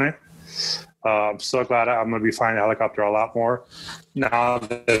flights on it. I'm so glad I'm going to be flying the helicopter a lot more. Now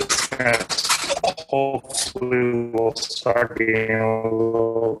that hopefully we'll start getting a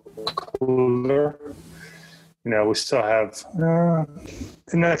little cooler. We still have,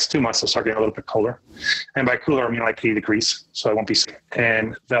 in the next 2 months, it'll start getting a little bit colder. And by cooler, I mean like 80 degrees, so I won't be sick.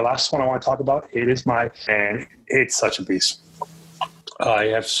 And the last one I want to talk about, and it's such a beast. I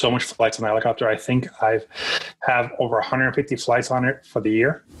have so much flights on the helicopter. I think I have over 150 flights on it for the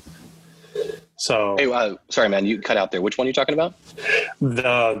year. So, hey, sorry, man, you cut out there. Which one are you talking about?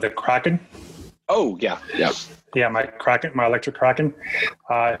 The Kraken. Oh, yeah. Yeah, my electric Kraken.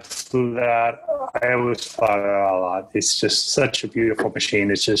 I flew that. I always fly it a lot. It's just such a beautiful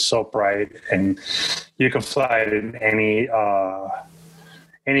machine. It's just so bright, and you can fly it in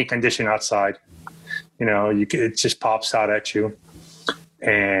any condition outside. It just pops out at you,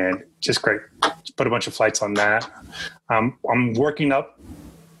 and just great. Just put a bunch of flights on that. I'm working up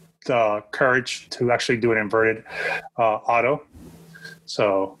the courage to actually do an inverted auto.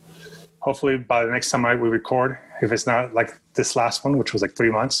 So hopefully by the next time we record, if it's not like this last one, which was like 3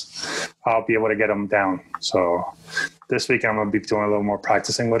 months, I'll be able to get them down. So this week I'm going to be doing a little more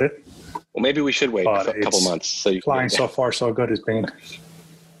practicing with it. Well, maybe we should wait a couple months. So you flying so far so good. It's been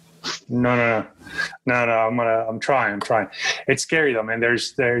no. I'm trying. It's scary though, man.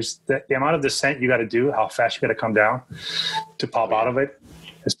 There's the amount of descent you got to do, how fast you got to come down to pop out of it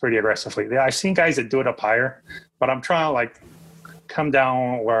is pretty aggressively. I've seen guys that do it up higher, but I'm trying to come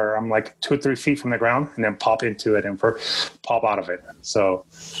down where I'm 2 or 3 feet from the ground and then pop into it and pop out of it. So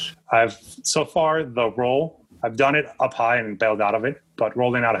so far the roll, I've done it up high and bailed out of it, but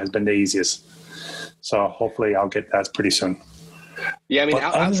rolling out has been the easiest. So hopefully I'll get that pretty soon. Yeah, I mean,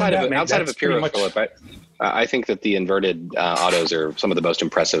 outside of a Piro, Philip, I think that the inverted autos are some of the most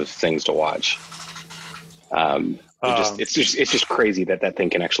impressive things to watch. It's just crazy that thing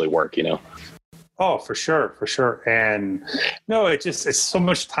can actually work, Oh, for sure. And no, it's so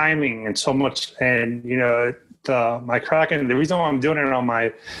much timing and so much, and my Kraken, the reason why I'm doing it on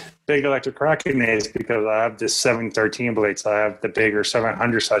my big electric Kraken is because I have this 713 blades. I have the bigger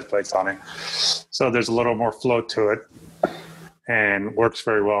 700 size blades on it. So there's a little more flow to it and works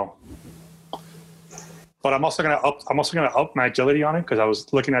very well. But I'm also gonna up my agility on it because I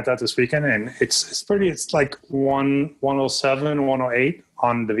was looking at that this weekend, and it's like 107, 108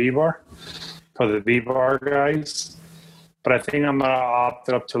 on the V-bar for the V-bar guys. But I think I'm gonna opt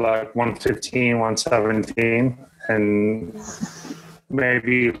it up to 115, 117, and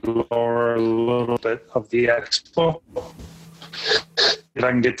maybe lower a little bit of the expo if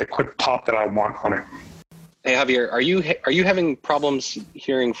I can get the quick pop that I want on it. Hey Javier, are you having problems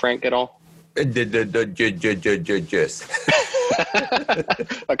hearing Frank at all? Yes.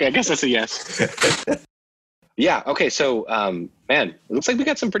 Okay, I guess that's a yes. Yeah. Okay. So, man, it looks like we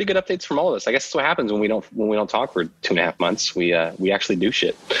got some pretty good updates from all of us. I guess that's what happens when we don't talk for 2.5 months. We actually do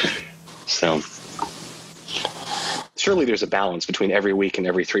shit. So, surely there's a balance between every week and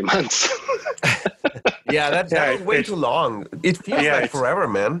every 3 months. Yeah, that's way too long. It feels like forever,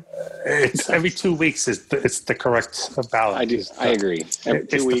 man. It's every 2 weeks is the correct balance. I agree. It's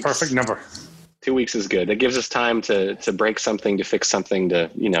the perfect number. 2 weeks is good. That gives us time to break something, to fix something, to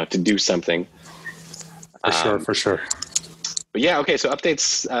do something. For sure. But yeah, okay. So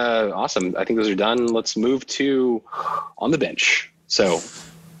updates, awesome. I think those are done. Let's move to on the bench. So,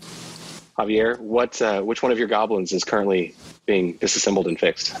 Javier, which one of your goblins is currently being disassembled and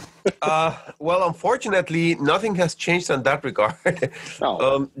fixed? Well, unfortunately, nothing has changed on that regard.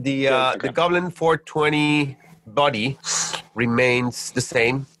 The Goblin 420 body remains the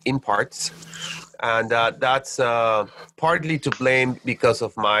same in parts, and that's partly to blame because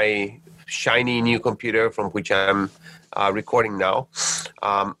of my shiny new computer from which I'm recording now.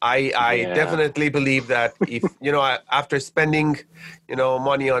 I definitely believe that if after spending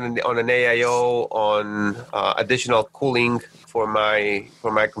money on an AIO, on additional cooling for my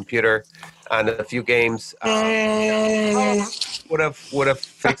computer and a few games, would have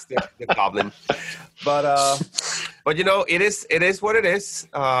fixed the Goblin. But it is what it is,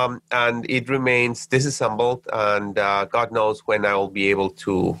 and it remains disassembled, and God knows when I will be able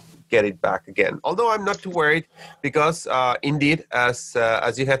to get it back again. Although I'm not too worried, because indeed, as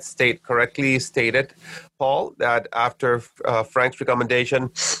you had correctly stated, Paul, that after Frank's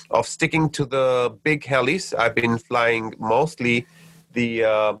recommendation of sticking to the big helis, I've been flying mostly the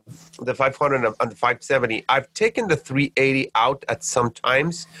 500 and the 570. I've taken the 380 out at some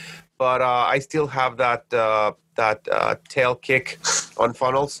times, but I still have that tail kick on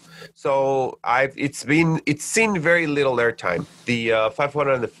funnels. So it's seen very little airtime. The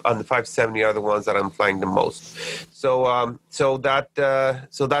 500 and the 570 are the ones that I'm flying the most. So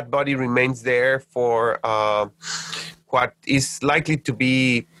that body remains there for what is likely to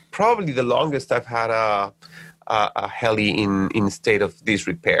be probably the longest I've had a heli in state of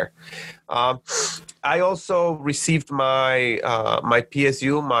disrepair. I also received my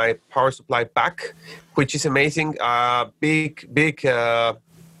PSU, my power supply back, which is amazing. Big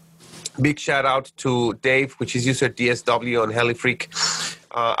shout out to Dave, which is user DSW on HeliFreak.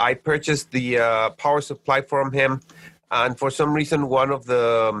 I purchased the power supply from him, and for some reason, one of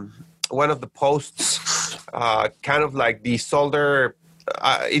the posts, kind of like the solder.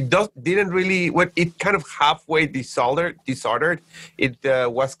 It kind of halfway desoldered. It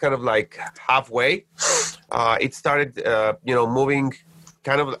was kind of like halfway. It started, moving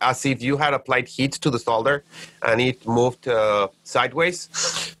kind of as if you had applied heat to the solder, and it moved sideways.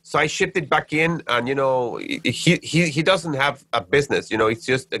 So I shipped it back in, and he doesn't have a business. It's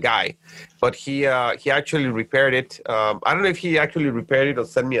just a guy, but he actually repaired it. I don't know if he actually repaired it or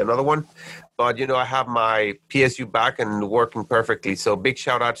sent me another one. But I have my PSU back and working perfectly. So big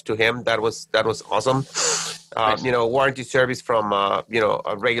shout out to him. That was awesome. Nice. Warranty service from a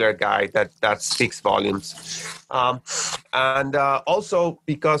regular guy that speaks volumes. And also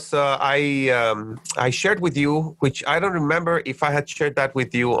because I shared with you, which I don't remember if I had shared that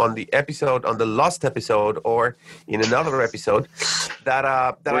with you on the last episode, or in another episode, that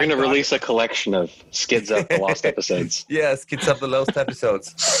we're going to release a collection of skids of the lost episodes. Yeah, skids of the lost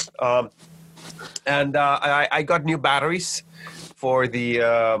episodes. And I got new batteries for the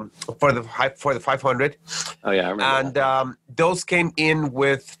 500. Oh yeah, I remember. And those came in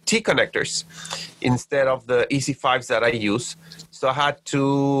with T connectors instead of the EC5s that I use. So I had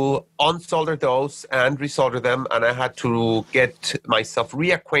to unsolder those and resolder them, and I had to get myself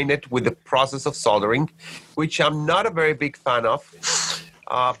reacquainted with the process of soldering, which I'm not a very big fan of.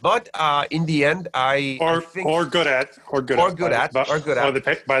 But in the end, based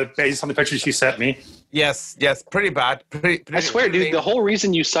on the pictures you sent me. Yes, pretty bad. I swear, dude, the whole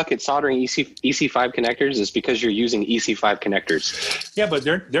reason you suck at soldering EC5 connectors is because you're using EC5 connectors. Yeah, but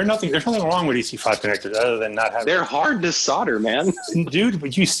there's nothing wrong with EC5 connectors other than not having. They're hard to solder, man. Dude,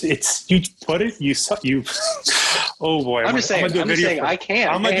 but you put it, you. Oh boy, I'm saying I can.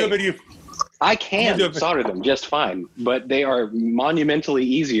 I'm gonna do a video. I can solder them just fine, but they are monumentally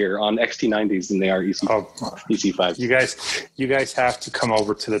easier on XT90s than they are EC5s. You guys have to come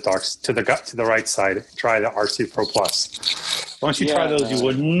over to the right side and try the RC Pro Plus. Once you try those, you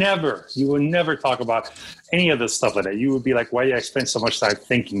will never talk about any of this stuff like that. You would be like, why did I spend so much time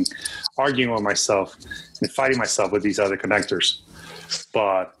thinking, arguing with myself, and fighting myself with these other connectors?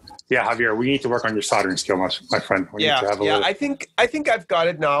 But yeah, Javier, we need to work on your soldering skill, my friend. We need to have a little... I think I've got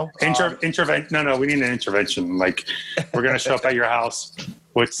it now. No, we need an intervention. Like, we're going to show up at your house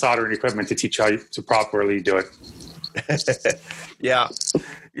with soldering equipment to teach you to properly do it. Yeah.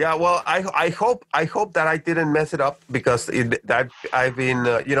 Well, I hope that I didn't mess it up, because I've been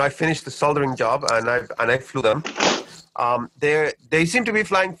I finished the soldering job and I flew them. They seem to be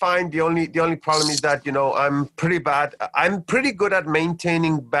flying fine. The only problem is that I'm pretty bad. I'm pretty good at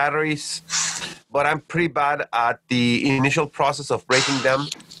maintaining batteries, but I'm pretty bad at the initial process of breaking them,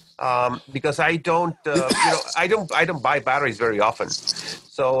 because I don't buy batteries very often.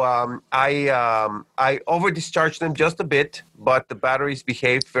 So I over discharge them just a bit, but the batteries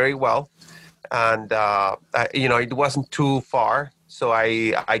behaved very well, and it wasn't too far. So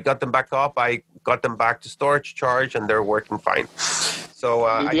I got them back up. I got them back to storage charge, and they're working fine. So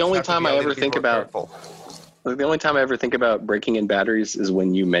the only time I ever think about breaking in batteries is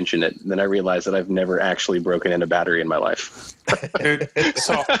when you mention it. Then I realize that I've never actually broken in a battery in my life. Dude,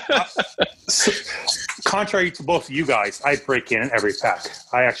 so contrary to both of you guys, I break in every pack.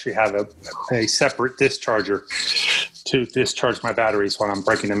 I actually have a separate discharger to discharge my batteries when I'm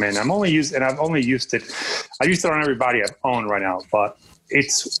breaking them in. I've only used it. I used it on every body I've owned right now, but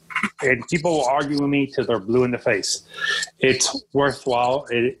and people will argue with me till they're blue in the face. It's worthwhile.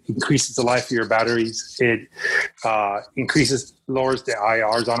 It increases the life of your batteries. It lowers the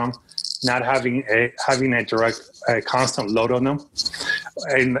IRs on them. Not having a constant load on them,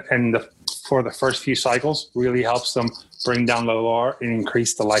 for the first few cycles really helps them bring down the IR and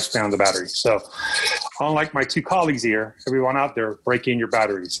increase the lifespan of the battery. So, unlike my two colleagues here, everyone out there, break in your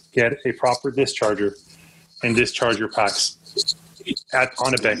batteries, get a proper discharger, and discharge your packs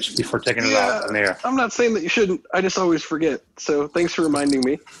on a bench before taking it out in the air. I'm not saying that you shouldn't. I just always forget. So thanks for reminding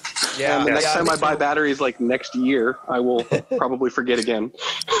me. Yeah. And the next time I buy batteries, like next year, I will probably forget again.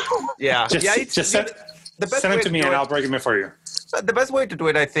 Yeah. Just send it to me and I'll break them in for you. The best way to do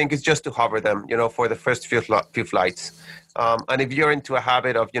it, I think, is just to hover them, for the first few flights. And if you're into a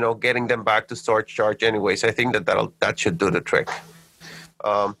habit of, getting them back to storage charge anyways, I think that should do the trick.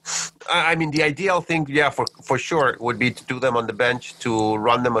 I mean, the ideal thing, for sure, would be to do them on the bench, to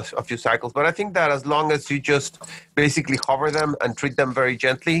run them a few cycles. But I think that as long as you just basically hover them and treat them very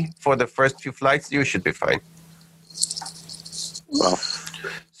gently for the first few flights, you should be fine. Well,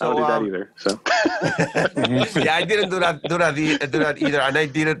 I don't do that either. So yeah, I didn't do that either, and I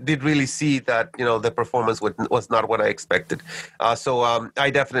did really see that the performance was not what I expected. So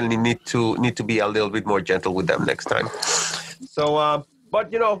I definitely need to be a little bit more gentle with them next time. So.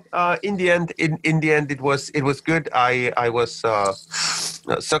 But in the end, it was good. I was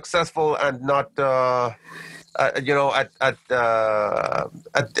successful and not, at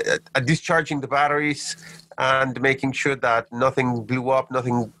discharging the batteries and making sure that nothing blew up,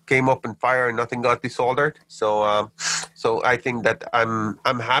 nothing came up in fire, and nothing got desoldered. So I think that I'm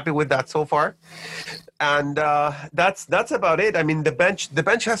happy with that so far. And that's about it. I mean, the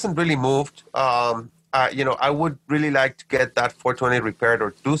bench hasn't really moved. I would really like to get that 420 repaired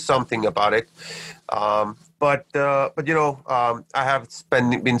or do something about it. But I have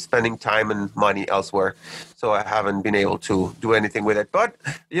been spending time and money elsewhere, so I haven't been able to do anything with it. But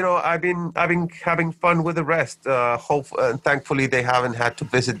I've been having fun with the rest. Thankfully, they haven't had to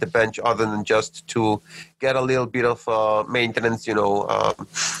visit the bench other than just to get a little bit of maintenance.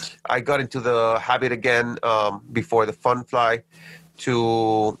 I got into the habit again before the fun fly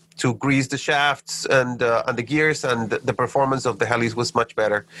to grease the shafts and the gears, and the performance of the helis was much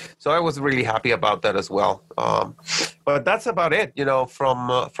better. So I was really happy about that as well. But that's about it,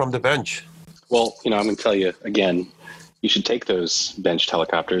 from the bench. Well, I'm going to tell you again, you should take those benched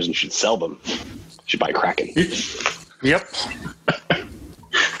helicopters and you should sell them. You should buy Kraken. Yep.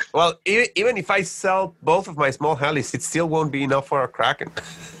 Well, even if I sell both of my small helis, it still won't be enough for a Kraken.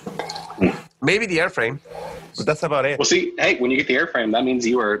 Maybe the airframe, but that's about it. Well, see, hey, when you get the airframe, that means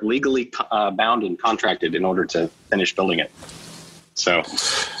you are legally bound and contracted in order to finish building it. So,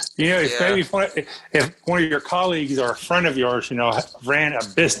 maybe if one of your colleagues or a friend of yours, ran a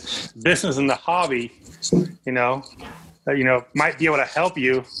business in the hobby, might be able to help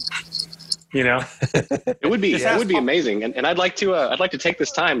you. It would be amazing, and I'd like to take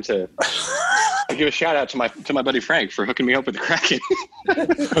this time to give a shout out to my buddy Frank for hooking me up with the Kraken.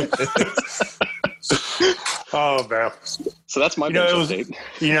 Oh man! So that's my update.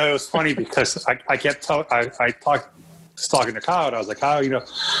 It was funny because I kept talking to Kyle, and I was like, Kyle,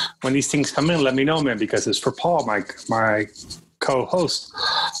 when these things come in, let me know, man, because it's for Paul, my co-host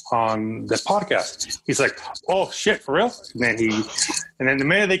on the podcast. He's like, oh shit, for real? And then the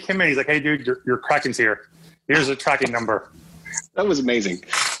minute they came in, he's like, hey dude, your Kraken's here. Here's the tracking number. That was amazing.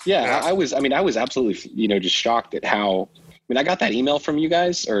 Yeah. I was absolutely, just shocked at how, I got that email from you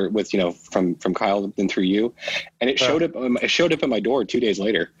guys, or with, from Kyle and through you, and it showed up. It showed up at my door 2 days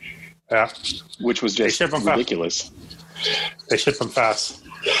later. Yeah. Which was just ridiculous. They ship them fast.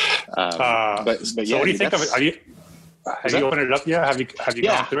 But so what do you think of it? Have you opened it up yet? Have you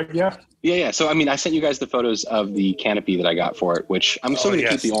gone through it yet? Yeah. So, I sent you guys the photos of the canopy that I got for it, which I'm still going to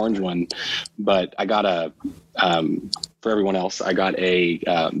keep the orange one, but I got for everyone else, I got a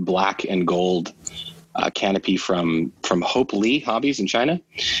black and gold canopy from Hope Lee Hobbies in China.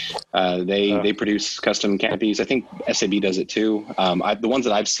 They produce custom canopies. I think SAB does it too. The ones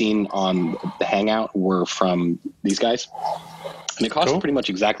that I've seen on the Hangout were from these guys. And it costs pretty much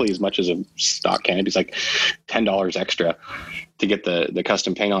exactly as much as a stock canopy. It's like $10 extra to get the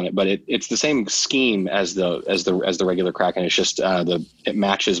custom paint on it, but it's the same scheme as the regular Kraken. It's just it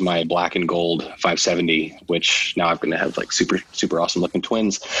matches my black and gold 570, which now I'm going to have like super super awesome looking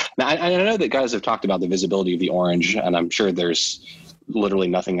twins. Now I know that guys have talked about the visibility of the orange, and I'm sure there's literally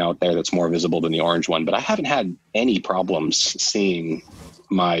nothing out there that's more visible than the orange one, but I haven't had any problems seeing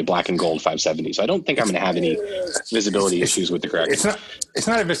my black and gold 570. So I don't think I'm going to have any visibility issues with the Kraken. It's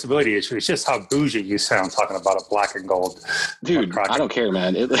not a visibility issue. It's just how bougie you sound talking about a black and gold. Dude, I don't care,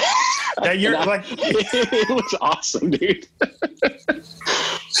 man. It looks awesome, dude.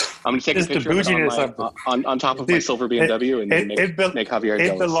 I'm going to take a picture on top of my silver BMW and make Javier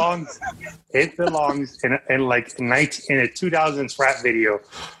jealous. It belongs in a 2000s rap video,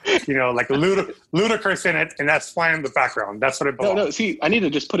 like Ludacris in it, and that's flying in the background. That's what it belongs. No, see, I need to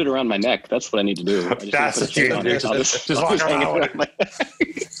just put it around my neck. That's what I need to do. That's what you do. Just walk around with it.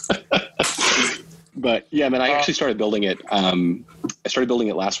 But yeah, man, I actually started building it. I started building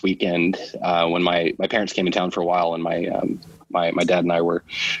it last weekend when my parents came in town for a while, and my dad and I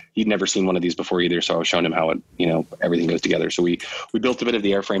he'd never seen one of these before either. So I was showing him how it, everything goes together. So we built a bit of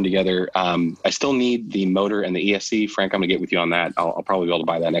the airframe together. I still need the motor and the ESC. Frank, I'm gonna get with you on that. I'll probably be able to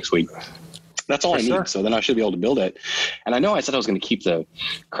buy that next week. That's all I need. So then I should be able to build it. And I know I said I was going to keep the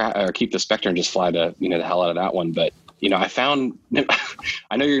Spectre and just fly the hell out of that one. But, I found,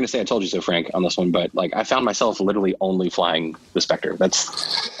 I know you're going to say I told you so, Frank, on this one, but I found myself literally only flying the Spectre.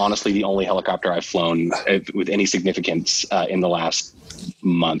 That's honestly the only helicopter I've flown with any significance in the last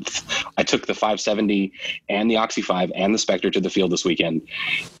month. I took the 570 and the Oxy 5 and the Spectre to the field this weekend,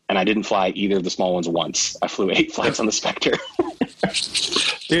 and I didn't fly either of the small ones once. I flew 8 flights on the Spectre.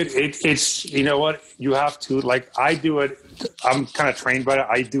 Dude, it's you know what, you have to, I do it. I'm kind of trained by it.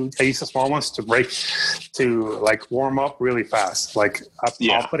 I use the small ones to warm up really fast.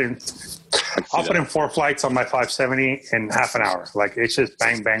 I'll put in 4 flights on my 570 in half an hour. It's just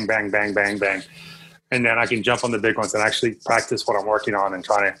bang, bang, bang, bang, bang, bang. And then I can jump on the big ones and actually practice what I'm working on and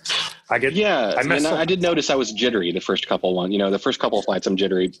trying to. I did notice I was jittery the first couple the first couple of flights I'm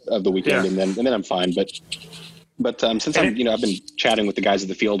jittery of the weekend, and then I'm fine. But since I've been chatting with the guys at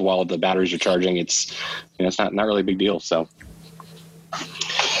the field while the batteries are charging, it's it's not really a big deal. So,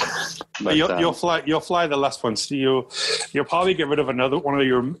 but you'll fly the less ones. You'll probably get rid of another one of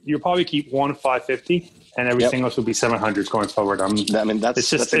you'll probably keep one 550, and everything else will be 700s going forward.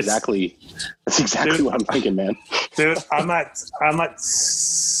 That's exactly what I'm thinking, man. Dude, I'm at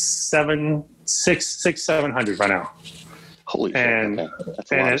 700 right now. Holy shit! Okay.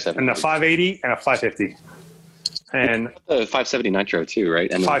 That's a lot of and a 580 and a 550. And the 570 Nitro too,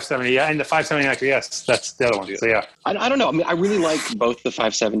 right? 570, yeah, and the 570 Nitro, yes, that's the other one. So yeah, I don't know. I mean, I really like both the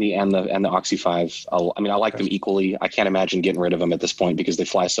 570 and the Oxy 5. I like them equally. I can't imagine getting rid of them at this point because they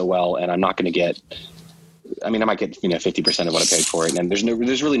fly so well, and I'm not going to get. I might get 50% of what I paid for it, and there's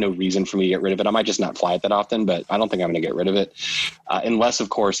really no reason for me to get rid of it. I might just not fly it that often, but I don't think I'm going to get rid of it, unless of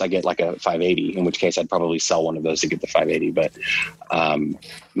course I get a 580, in which case I'd probably sell one of those to get the 580. But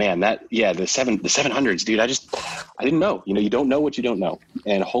man, the 700s, dude, I didn't know. You don't know what you don't know,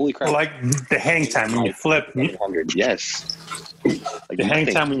 and holy crap! Like the hang time when you flip. 700, yes. The hang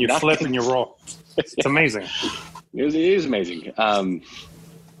time when you flip and you roll. It's amazing. It is amazing.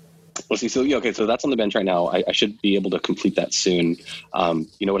 Let's see. So so that's on the bench right now. I should be able to complete that soon.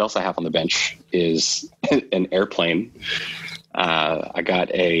 What else I have on the bench is an airplane. I got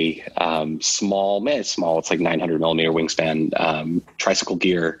a small. It's like 900 millimeter wingspan tricycle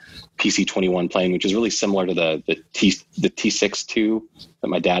gear PC-21 plane, which is really similar to the T-6-2 that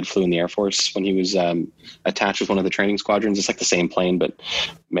my dad flew in the Air Force when he was attached with one of the training squadrons. It's like the same plane, but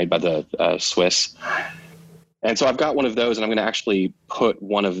made by the Swiss. And so I've got one of those, and I'm going to actually put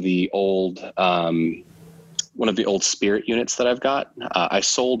one of the old Spirit units that I've got. I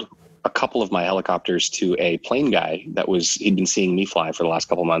sold a couple of my helicopters to a plane guy he'd been seeing me fly for the last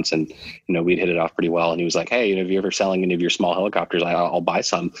couple of months, and we'd hit it off pretty well. And he was like, "Hey, if you're ever selling any of your small helicopters, I'll buy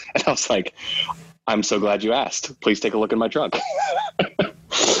some." And I was like, "I'm so glad you asked. Please take a look in my trunk."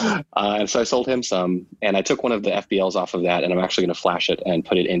 And so I sold him some, and I took one of the FBLs off of that, and I'm actually going to flash it and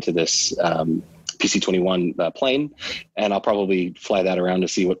put it into this PC-21 plane, and I'll probably fly that around to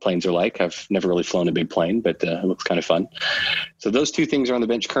see what planes are like. I've never really flown a big plane, but it looks kind of fun. So those two things are on the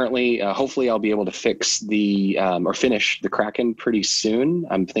bench currently. Hopefully I'll be able to fix or finish the Kraken pretty soon.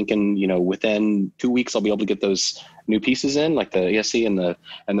 I'm thinking, within 2 weeks I'll be able to get those new pieces in, like the ESC and the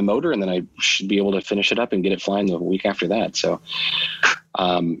motor, and then I should be able to finish it up and get it flying the week after that. So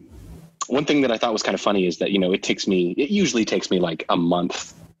one thing that I thought was kind of funny is that, it usually takes me like a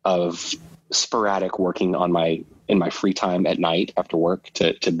month of sporadic working in my free time at night after work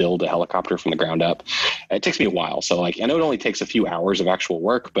to build a helicopter from the ground up. It takes me a while. So I know it only takes a few hours of actual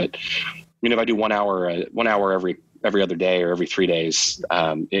work, but if I do 1 hour every other day or every 3 days,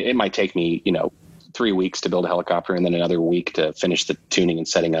 it might take me, 3 weeks to build a helicopter and then another week to finish the tuning and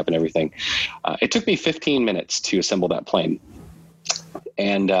setting up and everything. It took me 15 minutes to assemble that plane.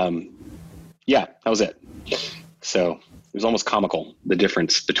 And that was it. So was almost comical, the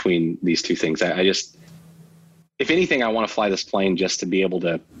difference between these two things. I just, if anything, I want to fly this plane just to be able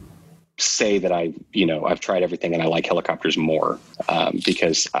to say that I've tried everything and I like helicopters more,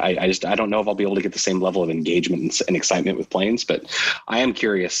 because I don't know if I'll be able to get the same level of engagement and excitement with planes, but I am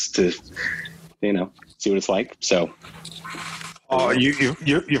curious to, see what it's like. So.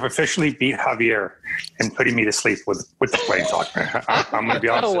 You've officially beat Javier in putting me to sleep with the plane talk. I'm going to be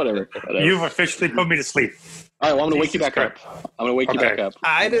honest. Whatever. You've officially put me to sleep. All right, well, I'm going to wake you back up. I'm going to wake you back up.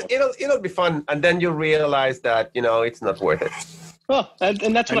 It'll be fun, and then you realize that it's not worth it. Well,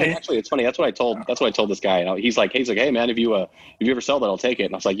 and that's what it's funny. That's what I told this guy. He's like, hey man, if you ever sell that, I'll take it.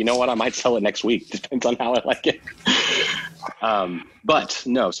 And I was like, you know what? I might sell it next week. Depends on how I like it. But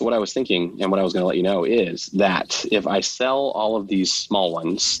no. So what I was thinking, and what I was going to let you know, is that if I sell all of these small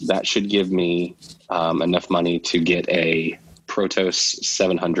ones, that should give me enough money to get a Protos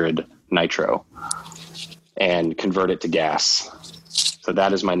 700 Nitro and convert it to gas. So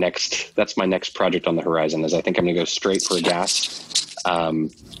that's my next project on the horizon. Is I think I'm going to go straight for a gas.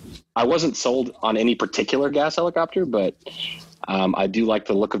 I wasn't sold on any particular gas helicopter, but I do like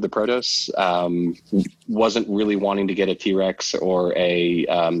the look of the Protos. Wasn't really wanting to get a T-Rex or a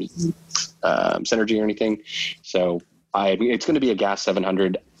Synergy or anything. So it's going to be a gas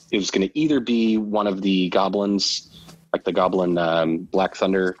 700. It was going to either be one of the Goblins, like the Goblin Black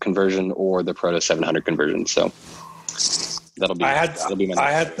Thunder conversion, or the Protos 700 conversion. So that'll be my next.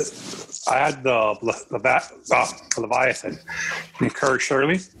 I had the Leviathan from Kurt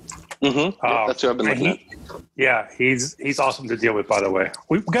Shirley. Mm-hmm. That's who I've been looking at. Yeah, he's awesome to deal with, by the way.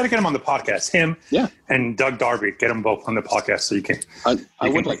 We've got to get him on the podcast. Him and Doug Darby, get them both on the podcast so you can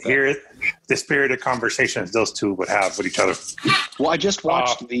hear the spirited conversations those two would have with each other. Well, I just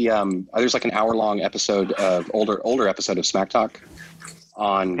watched there's like an hour-long episode of older episode of Smack Talk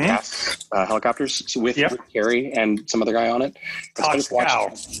on gas helicopters with Kerry and some other guy on it.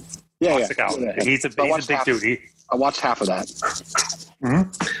 Yeah. He's a big dude. I watched half of that. Mm-hmm.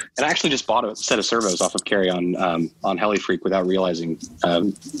 And I actually just bought a set of servos off of Kerry on HeliFreak without realizing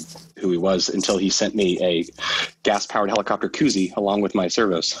who he was until he sent me a gas-powered helicopter koozie along with my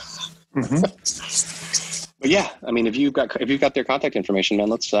servos. Mm-hmm. But yeah, I mean, if you've got their contact information, man,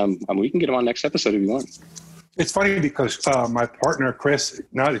 let's we can get them on next episode if you want. It's funny because my partner Chris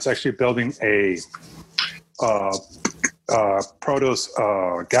now is actually building a Protos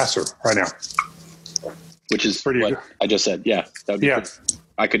gasser right now, which is pretty what I just said. Yeah, that would be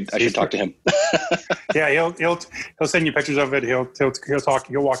I should talk to him. Yeah, he'll send you pictures of it. He'll talk.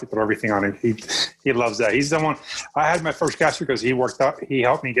 He'll walk you through everything on it. He loves that. He's the one. I had my first gasser because he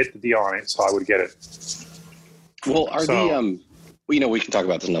helped me get the deal on it, so I would get it. Well, we can talk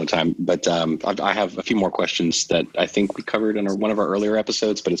about this another time, but I have a few more questions that I think we covered in one of our earlier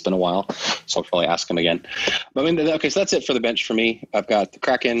episodes, but it's been a while, so I'll probably ask them again. But okay, so that's it for the bench for me. I've got the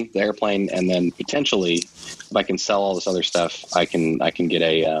Kraken, the airplane, and then potentially, if I can sell all this other stuff, I can get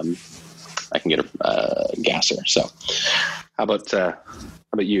a gasser. So, how about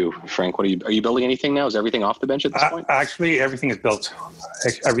you, Frank? Are you building anything now? Is everything off the bench at this point? Actually, everything is built.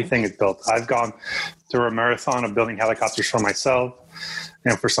 Everything is built. I've gone through a marathon of building helicopters for myself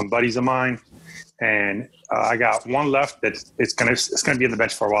and for some buddies of mine, and I got one left that it's gonna be in the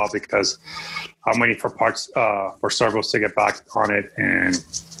bench for a while because I'm waiting for parts for servos to get back on it, and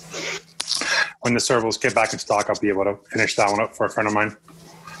when the servos get back in stock, I'll be able to finish that one up for a friend of mine.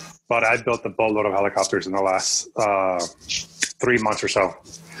 But I built a boatload of helicopters in the last 3 months or so.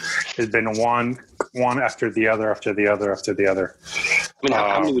 It's been one after the other. I mean,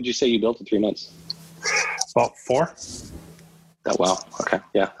 how many would you say you built in 3 months? About 4. Oh, wow. Okay.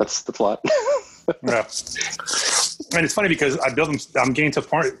 Yeah, that's a lot. Yeah. And it's funny because I build them. I'm getting to a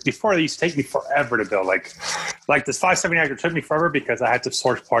point before they used to take me forever to build. Like this 579 took me forever because I had to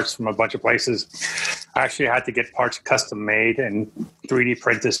source parts from a bunch of places. I actually had to get parts custom made and 3D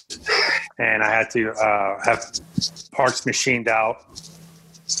printed, and I had to have parts machined out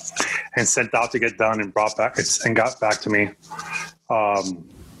and sent out to get done and brought back and got back to me.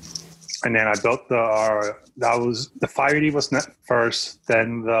 And then I built the 580 was first,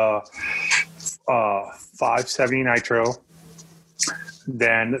 then the 570 Nitro,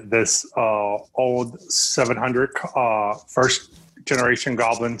 then this old 700 first generation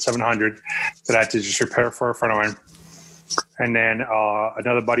Goblin 700 that I had to just repair for a friend of mine. And then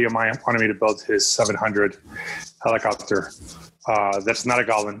another buddy of mine wanted me to build his 700 helicopter. That's not a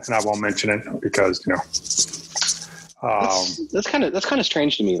Goblin, and I won't mention it because that's kind of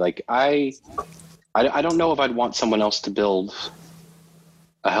strange to me. Like I don't know if I'd want someone else to build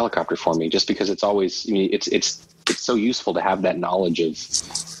a helicopter for me, just because it's always, it's so useful to have that knowledge of,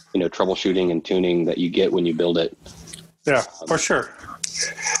 troubleshooting and tuning that you get when you build it. Yeah, for sure.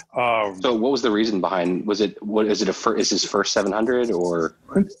 So what was the reason behind, is his first 700 or?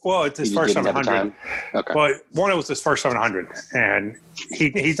 Well, it's his first 700. Okay. Well, it was his first 700 and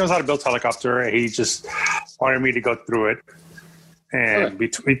he knows how to build helicopter. He just wanted me to go through it. And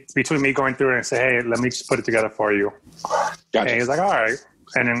between me going through it and say, hey, let me just put it together for you. Gotcha. And he's like, all right.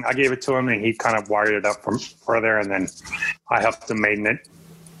 And then I gave it to him and he kind of wired it up from further. And then I helped him maiden it.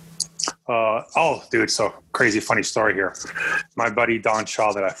 Dude, so crazy funny story here. My buddy Don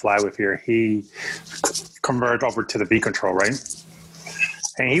Shaw that I fly with here, he converted over to the V control, right?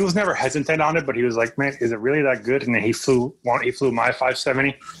 And he was never hesitant on it, but he was like, man, is it really that good? And then he flew my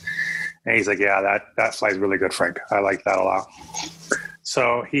 570. And he's like, yeah, that flies really good, Frank. I like that a lot.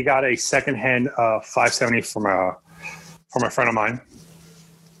 So he got a secondhand 570 from a friend of mine.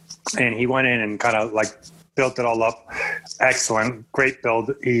 And he went in and kind of like built it all up. Excellent. Great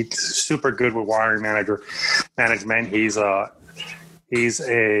build. He's super good with wiring management. He's a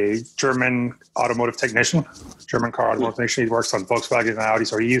German automotive technician, German car automotive technician. He works on Volkswagen and Audi,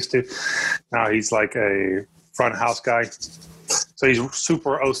 so he used to. Now he's like a front house guy. So he's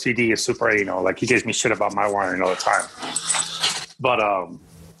super OCD and super, like he gives me shit about my wiring all the time. But,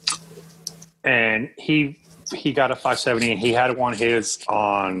 and he got a 570 and he had one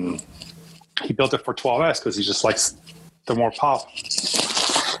he built it for 12S because he just likes the more pop.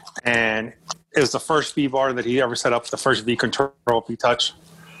 And it was the first V bar that he ever set up, the first V control, V touch.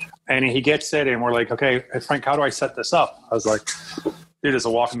 And he gets it and we're like, okay, Frank, how do I set this up? I was like, dude, it's a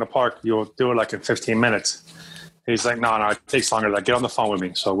walk in the park. You'll do it like in 15 minutes. He's like, no, it takes longer. Like, get on the phone with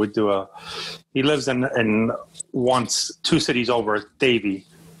me. So we do he lives in two cities over, Davie.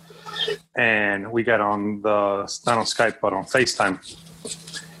 And we got on not on Skype, but on FaceTime.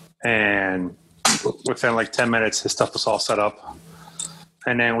 And within like 10 minutes, his stuff was all set up.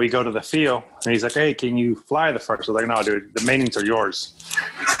 And then we go to the field and he's like, hey, can you fly the first? I was like, no, dude, the maintenance are yours,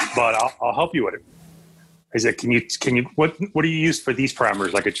 but I'll help you with it. He's like, can you, what do you use for these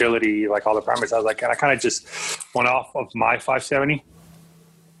parameters? Like agility, like all the parameters. I was like, and I kind of just went off of my 570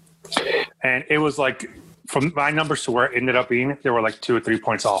 and it was like from my numbers to where it ended up being, there were like 2 or 3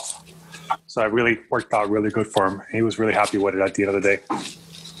 points off. So it really worked out really good for him. He was really happy with it at the end of the day.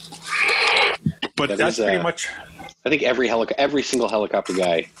 But that's pretty much. I think every single helicopter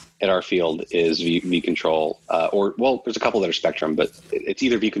guy at our field is V control, there's a couple that are Spectrum, but it's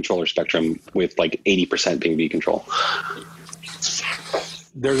either V control or Spectrum with like 80% being V control.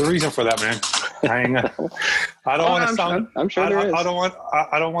 There's a reason for that, man. I don't want to sound. I'm sure there is. I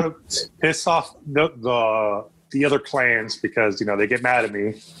don't want to piss off the other clans because they get mad at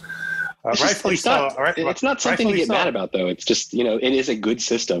me. Rightfully so. It's not something to get mad about, though. It's just it is a good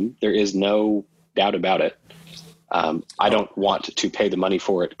system. There is no doubt about it. I don't want to pay the money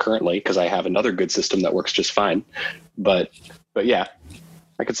for it currently because I have another good system that works just fine. But yeah,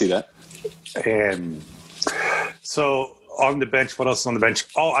 I could see that. And so on the bench, what else is on the bench?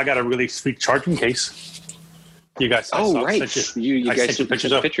 Oh, I got a really sweet charging case. You guys. Right. You guys sent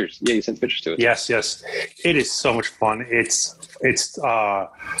pictures. Yeah, you sent pictures to it. Yes. It is so much fun. It's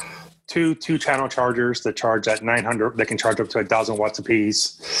two channel chargers that charge at 900. They can charge up to 1,000 watts a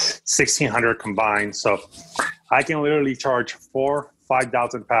piece, 1,600 combined. So I can literally charge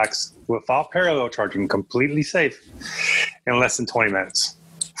 5,000 packs without parallel charging, completely safe, in less than 20 minutes,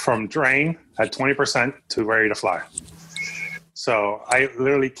 from drain at 20% to ready to fly. So I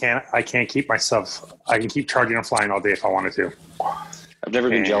literally can't keep myself. I can keep charging and flying all day if I wanted to. I've never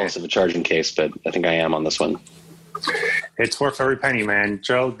been jealous of a charging case, but I think I am on this one. It's worth every penny, man.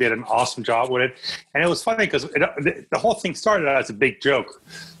 Joe did an awesome job with it. And it was funny because the whole thing started as a big joke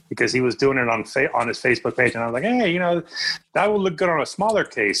because he was doing it on his Facebook page. And I was like, hey, that would look good on a smaller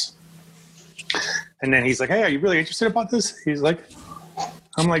case. And then he's like, hey, are you really interested about this? He's like,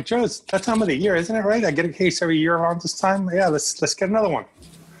 I'm like, Joe, it's that time of the year, isn't it right? I get a case every year around this time. Yeah, let's get another one.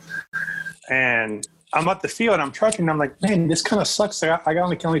 And I'm at the field and I'm charging. And I'm like, man, this kind of sucks. I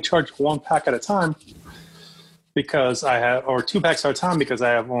only can only charge one pack at a time. Because or 2 packs at a time because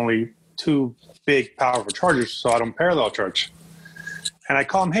I have only 2 big powerful chargers, so I don't parallel charge. And I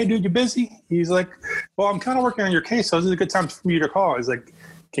call him, hey, dude, you busy? He's like, well, I'm kind of working on your case, so this is a good time for you to call. He's like,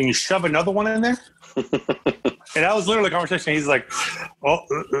 can you shove another one in there? And that was literally a conversation. He's like, well,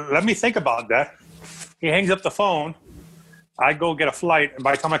 let me think about that. He hangs up the phone. I go get a flight, and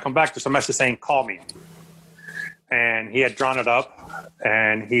by the time I come back, there's a message saying, call me. And he had drawn it up,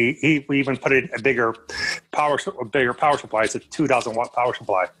 and we even put in a bigger power supply. It's a 2,000 watt power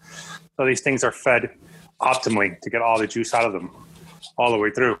supply. So these things are fed optimally to get all the juice out of them all the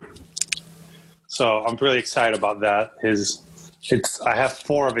way through. So I'm really excited about that. I have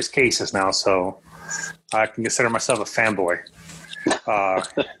 4 of his cases now, so I can consider myself a fanboy.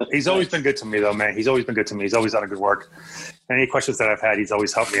 He's always been good to me, though, man. He's always been good to me. He's always done a good work. Any questions that I've had, he's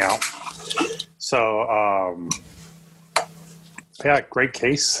always helped me out. So, yeah, great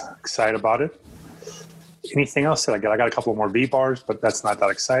case. Excited about it. Anything else that I got? I got a couple more V bars, but that's not that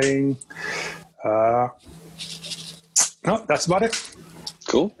exciting. No, that's about it.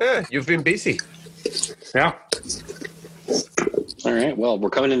 Cool. Yeah, you've been busy. Yeah. All right. Well, we're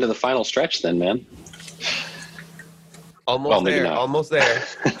coming into the final stretch then, man. Almost there. Almost there.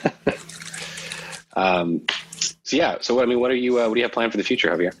 So I mean, what do you have planned for the future,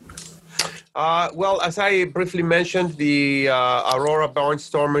 Javier? Well, as I briefly mentioned, the Aurora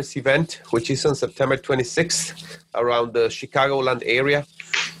Barnstormers event, which is on September 26th around the Chicagoland area.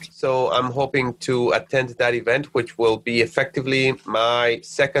 So I'm hoping to attend that event, which will be effectively my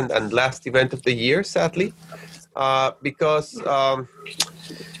second and last event of the year, sadly, because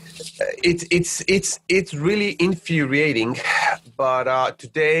it's really infuriating. But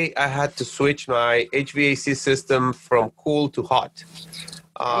today I had to switch my HVAC system from cool to hot.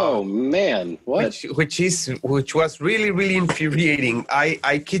 Oh man, what? Which was really infuriating.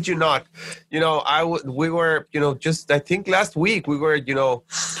 I kid you not. We were, just I think last week we were,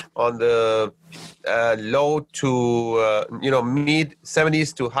 on the low to mid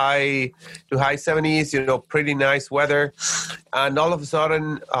 70s to high 70s. Pretty nice weather, and all of a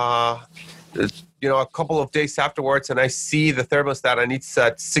sudden. A couple of days afterwards, and I see the thermostat, and it's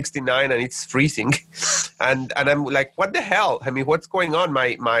at 69, and it's freezing, and I'm like, what the hell? I mean, what's going on?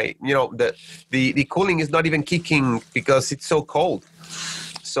 My the cooling is not even kicking because it's so cold.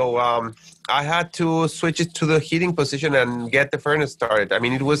 So I had to switch it to the heating position and get the furnace started. I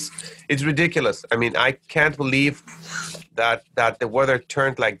mean, it's ridiculous. I mean, I can't believe that the weather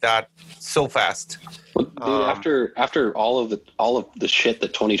turned like that so fast. Well, dude, after all of the shit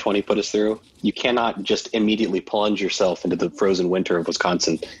that 2020 put us through, you cannot just immediately plunge yourself into the frozen winter of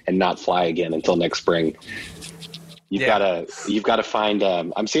Wisconsin and not fly again until next spring. You've got to find.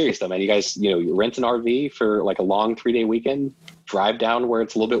 I'm serious though, man. You guys, rent an RV for like a long 3-day weekend. Drive down where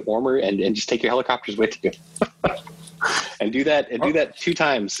it's a little bit warmer, and just take your helicopters with you. And do that 2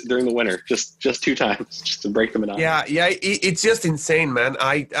 times during the winter, just 2 times, just to break the monotony. Yeah, it's just insane, man.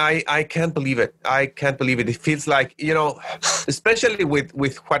 I can't believe it. I can't believe it. It feels like, especially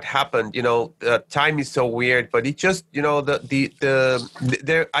with what happened. Time is so weird, but it just, I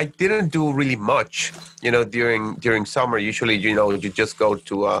didn't do really much, during summer. Usually, you just go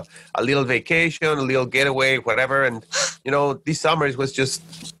to a little vacation, a little getaway, whatever, and this summer it was just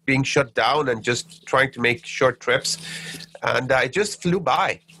being shut down and just trying to make short trips. And it just flew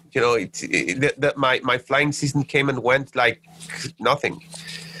by. My flying season came and went like nothing.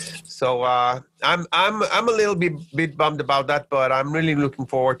 So I'm a little bit bummed about that, but I'm really looking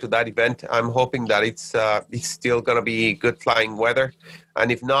forward to that event. I'm hoping that it's still gonna be good flying weather,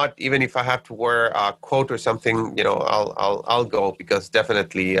 and if not, even if I have to wear a coat or something, I'll go, because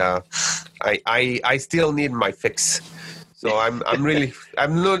definitely I still need my fix. So I'm really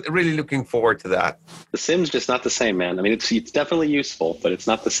looking forward to that. The sim's just not the same, man. I mean, it's definitely useful, but it's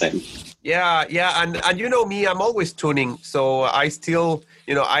not the same. Yeah, and me, I'm always tuning. So I still,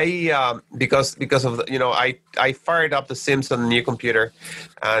 because of I fired up the Sims on the new computer,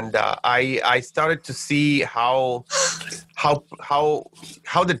 and I started to see how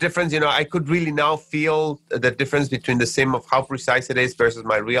the difference. I could really now feel the difference between the Sim of how precise it is versus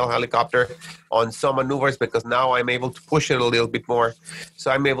my real helicopter on some maneuvers, because now I'm able to push it a little bit more,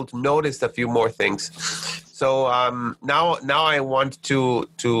 so I'm able to notice a few more things. So now I want to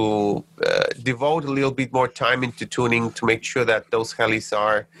devote a little bit more time into tuning to make sure that those helis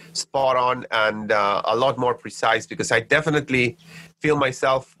are spot on and a lot more precise, because I definitely feel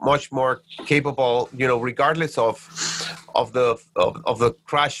myself much more capable, regardless of the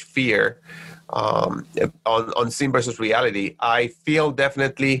crash fear on sim versus reality. I feel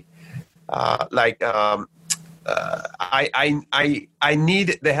definitely I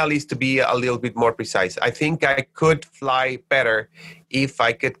need the helis to be a little bit more precise. I think I could fly better if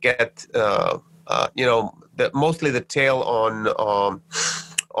I could get mostly the tail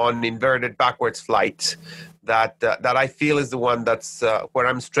on inverted backwards flight. That I feel is the one that's where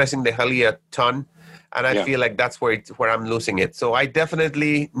I'm stressing the heli a ton, and I feel like that's where I'm losing it. So I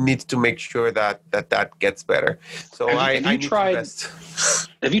definitely need to make sure that gets better. So Have you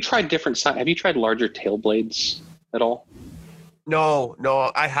tried different? Have you tried larger tail blades at all? No,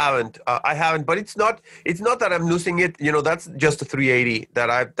 I haven't. But it's not that I'm losing it. That's just a 380 that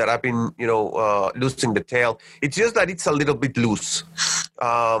I've been losing the tail. It's just that it's a little bit loose.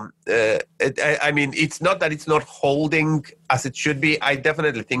 I mean, it's not that it's not holding as it should be. I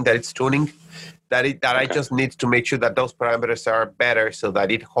definitely think that it's tuning, I just need to make sure that those parameters are better so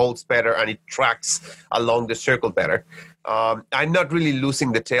that it holds better and it tracks along the circle better. I'm not really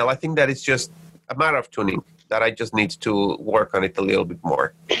losing the tail. I think that it's just a matter of tuning, that I just need to work on it a little bit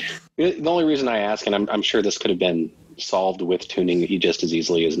more. The only reason I ask, and I'm sure this could have been solved with tuning just as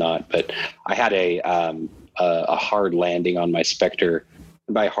easily as not, but I had a hard landing on my Spectre.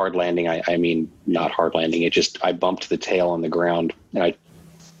 By hard landing, I mean not hard landing. I bumped the tail on the ground, and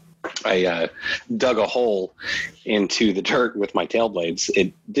I dug a hole into the dirt with my tail blades.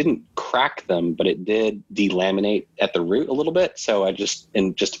 It didn't crack them, but it did delaminate at the root a little bit. So just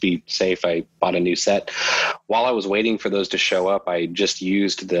to be safe, I bought a new set. While I was waiting for those to show up, I just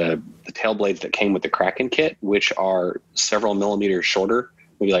used the tail blades that came with the Kraken kit, which are several millimeters shorter,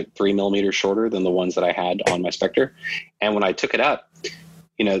 maybe like 3 millimeters shorter than the ones that I had on my Spectre. And when I took it up,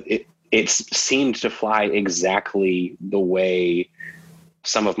 it seemed to fly exactly the way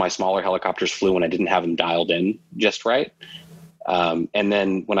some of my smaller helicopters flew when I didn't have them dialed in just right. And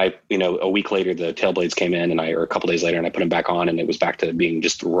then when a week later, the tail blades came in or a couple days later, and I put them back on, and it was back to being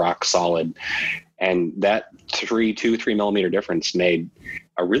just rock solid. And that 3 millimeter difference made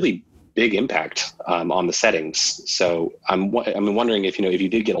a really big impact on the settings. So I'm wondering if you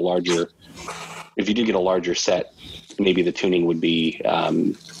did get a larger set, maybe the tuning would be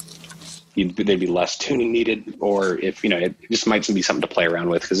there'd be less tuning needed, or if it just might be something to play around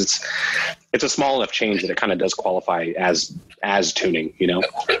with, because it's a small enough change that it kind of does qualify as tuning.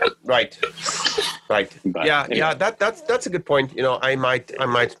 Right. But yeah, anyway. yeah. That's a good point. I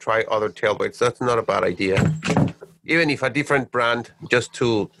might try other tail blades. That's not a bad idea. Even if a different brand, just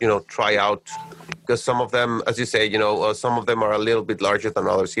to try out, because some of them, as you say, some of them are a little bit larger than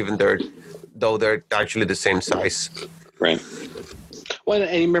others, even though they're actually the same size. Right. Well,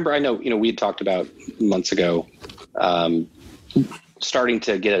 and remember, I know, we had talked about months ago, starting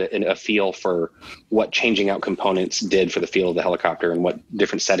to get a feel for what changing out components did for the feel of the helicopter and what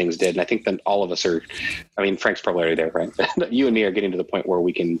different settings did. And I think that all of us are, Frank's probably already there, right? You and me are getting to the point where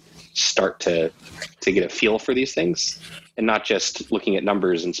we can start to get a feel for these things, and not just looking at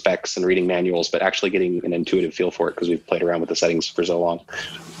numbers and specs and reading manuals, but actually getting an intuitive feel for it, because we've played around with the settings for so long.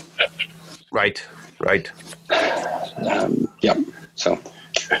 Right. Yep. So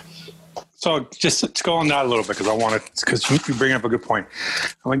just to go on that a little bit, because you bring up a good point.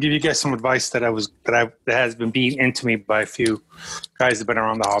 I want to give you guys some advice that has been being into me by a few guys that have been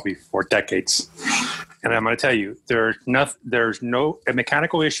around the hobby for decades. And I'm going to tell you, a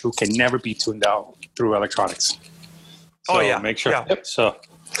mechanical issue can never be tuned out through electronics. So make sure. Yeah. So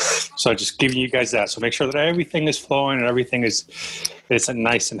just giving you guys that. So make sure that everything is flowing and everything is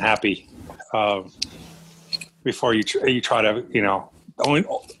nice and happy before you try to,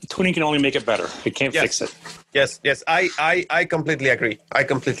 tuning can only make it better. It can't fix it. Yes. I completely agree. I've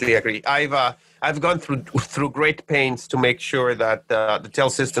gone through great pains to make sure that the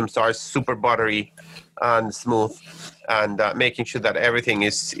tail systems are super buttery and smooth, and making sure that everything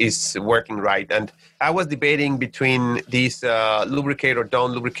is working right. And I was debating between these lubricate or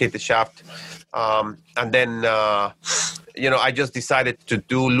don't lubricate the shaft, and then I just decided to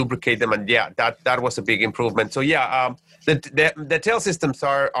lubricate them, and that was a big improvement. So the tail systems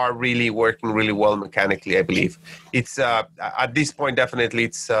are really working really well mechanically. I believe it's at this point definitely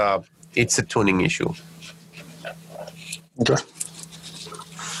it's a tuning issue. Okay.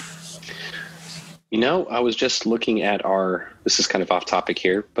 I was just looking at this is kind of off topic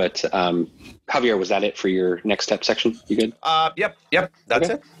here, but Javier, was that it for your next step section? You good? Yep. That's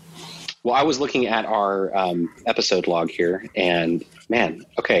it. Well, I was looking at our episode log here, and man,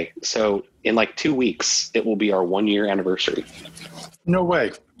 okay, so in like 2 weeks, it will be our 1-year anniversary. No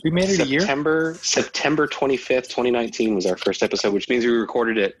way. We made it a year? September 25th, 2019 was our first episode, which means we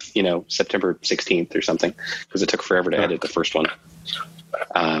recorded it, September 16th or something, because it took forever to edit the first one.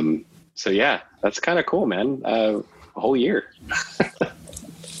 So yeah, that's kind of cool, man. A whole year.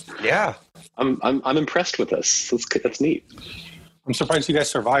 Yeah. I'm impressed with this. That's neat. I'm surprised you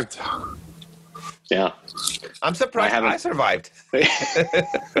guys survived. Yeah. I'm surprised I survived. Look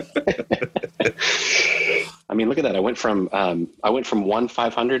at that. I went from 1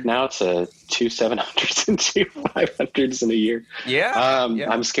 500 now to 2 700s and 2 500s in a year. Yeah.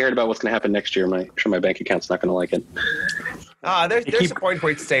 I'm scared about what's going to happen next year. I'm sure my bank account's not going to like it. There's a point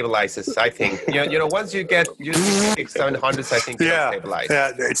where it stabilizes, I think. Once you get used to 700s, I think it'll stabilize. Yeah,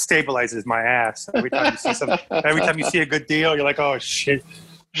 it stabilizes my ass. Every time you see a good deal, you're like, oh shit.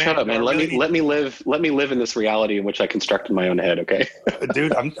 Shut up, man. Let me live in this reality in which I construct in my own head, okay?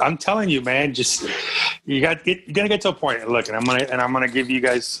 Dude, I'm telling you, man, just you're gonna get to a point. Look, and I'm gonna give you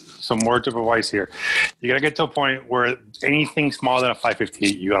guys some words of advice here. You're gonna get to a point where anything smaller than a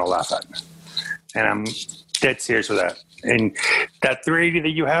 558, you gotta laugh at. And I'm dead serious with that. And that 380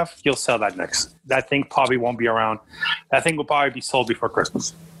 that you have, you'll sell that next. That thing probably won't be around. That thing will probably be sold before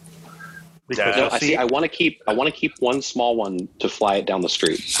Christmas. No, I want to keep one small one to fly it down the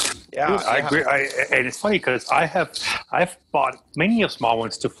street. Yeah, I agree. And it's funny because I've bought many of small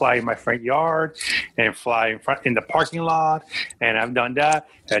ones to fly in my front yard and fly in the parking lot, and I've done that,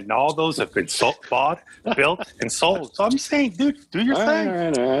 and all those have been bought, built, and sold. So I'm saying, dude, do your thing. All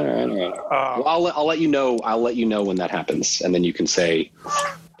right. Well, I'll let you know. I'll let you know when that happens, and then you can say,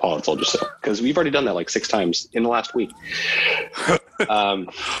 Paul, I told you so, because we've already done that like 6 times in the last week. All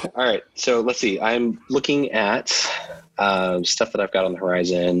right, so let's see. I'm looking at stuff that I've got on the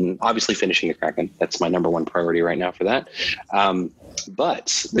horizon. Obviously, finishing a Kraken. That's my number one priority right now for that.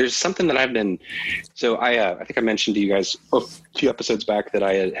 But there's something that I've been. So I think I mentioned to you guys a few episodes back that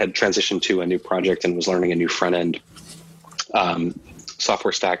I had transitioned to a new project and was learning a new front end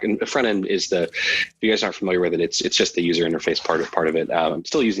software stack. And the front end is if you guys aren't familiar with it, it's just the user interface part of it. I'm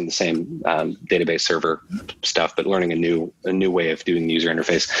still using the same database server stuff, but learning a new way of doing the user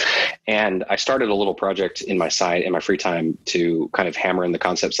interface. And I started a little project in my free time to kind of hammer in the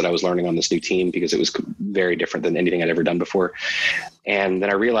concepts that I was learning on this new team, because it was very different than anything I'd ever done before. And then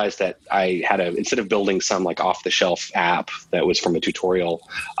I realized that I had instead of building some like off the shelf app that was from a tutorial,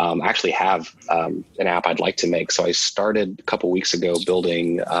 I actually have an app I'd like to make. So I started a couple weeks ago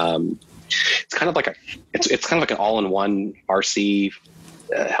building, it's kind of like an all-in-one RC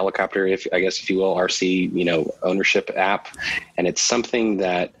helicopter, if you will, RC, ownership app. And it's something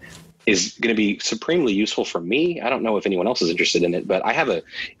that is going to be supremely useful for me. I don't know if anyone else is interested in it, but I have a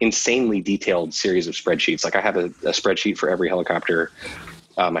insanely detailed series of spreadsheets. Like I have a spreadsheet for every helicopter.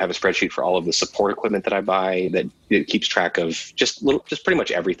 I have a spreadsheet for all of the support equipment that I buy that it keeps track of just pretty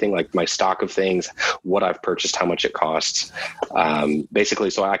much everything, like my stock of things, what I've purchased, how much it costs, basically.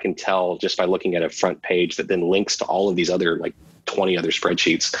 So I can tell just by looking at a front page that then links to all of these other like 20 other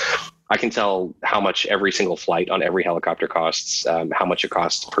spreadsheets. I can tell how much every single flight on every helicopter costs, how much it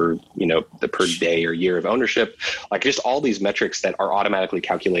costs per day or year of ownership, like just all these metrics that are automatically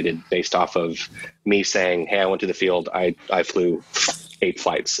calculated based off of me saying, hey, I went to the field, I flew 8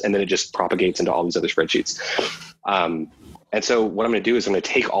 flights, and then it just propagates into all these other spreadsheets. And so what I'm going to do is I'm going to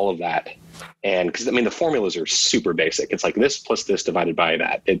take all of that, and because the formulas are super basic. It's like this plus this divided by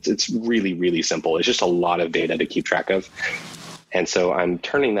that. It's really, really simple. It's just a lot of data to keep track of. And so I'm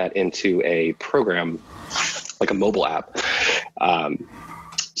turning that into a program, like a mobile app.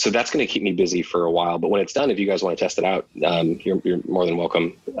 So that's going to keep me busy for a while. But when it's done, if you guys want to test it out, you're more than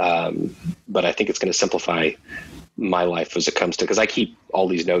welcome. But I think it's going to simplify my life as it comes to, because I keep all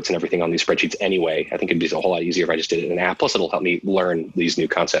these notes and everything on these spreadsheets anyway. I think it'd be a whole lot easier if I just did it in an app. Plus, it'll help me learn these new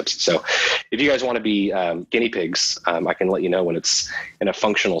concepts. So if you guys want to be guinea pigs, I can let you know when it's in a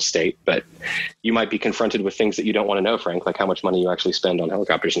functional state. But you might be confronted with things that you don't want to know, Frank, like how much money you actually spend on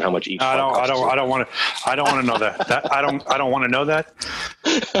helicopters and how much each. I don't want to know that. I don't want to know that.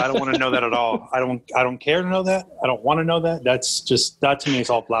 I don't want to know that at all. I don't care to know that. I don't want to know that. That to me is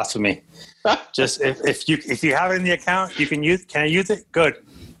all blasphemy. Just if you have it in the account, you can use. Can I use it? Good.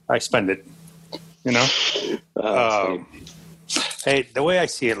 I spend it. Hey, the way I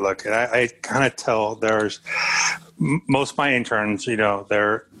see it, look, I kind of tell there's most of my interns.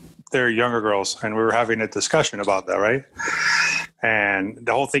 They're younger girls, and we were having a discussion about that, right? And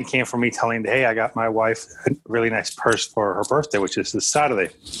the whole thing came from me telling, hey, I got my wife a really nice purse for her birthday, which is this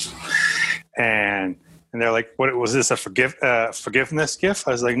Saturday, And they're like, "What was this? A forgiveness gift?"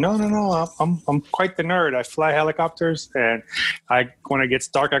 I was like, "No. I'm quite the nerd. I fly helicopters, and when it gets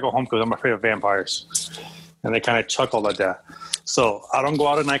dark, I go home because I'm afraid of vampires." And they kind of chuckled at that. So I don't go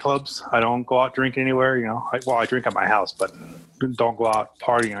out to nightclubs. I don't go out drinking anywhere. I drink at my house, but don't go out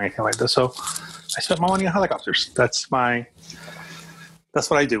partying or anything like that. So I spent my money on helicopters. That's what I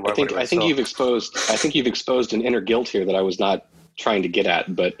do. I think you've exposed an inner guilt here that I was not trying to get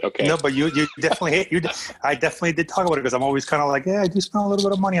at, but okay. No, but you definitely I definitely did talk about it because I'm always kind of like, yeah, I do spend a little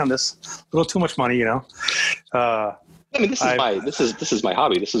bit of money on this, a little too much money, this is my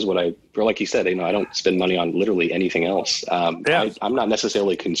hobby. This is what like you said, I don't spend money on literally anything else. I'm not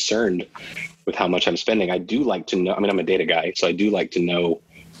necessarily concerned with how much I'm spending. I do like to know, I'm a data guy, so I do like to know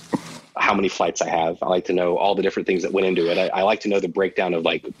how many flights I have. I like to know all the different things that went into it. I like to know the breakdown of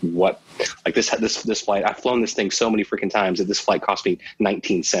this flight. I've flown this thing so many freaking times that this flight cost me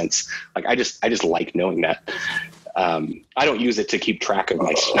 19 cents. Like I just like knowing that. I don't use it to keep track of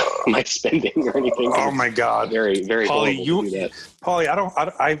my my spending or anything. Oh my God! Very, very Paulie, horrible to do that. Paulie,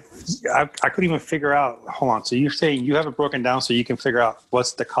 I couldn't even figure out. Hold on. So you're saying you have it broken down so you can figure out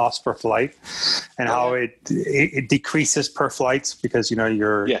what's the cost per flight and how it decreases per flights because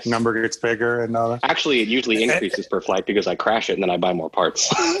your number gets bigger and all that. Actually, it usually increases per flight because I crash it and then I buy more parts.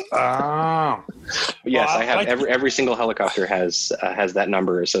 Oh. Yes, I have every single helicopter has that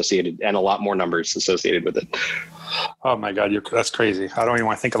number associated and a lot more numbers associated with it. Oh my God, that's crazy. I don't even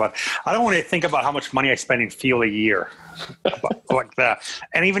want to think about it. I don't want to think about how much money I spend in fuel a year like that.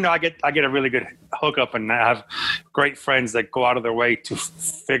 And even though I get a really good hookup and I have great friends that go out of their way to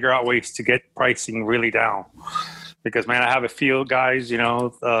figure out ways to get pricing really down. Because, man, I have a few guys,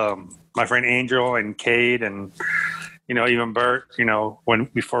 my friend Angel and Cade and, even Bert,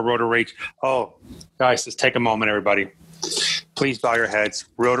 before Rotor Rage. Oh, guys, just take a moment, everybody. Please bow your heads.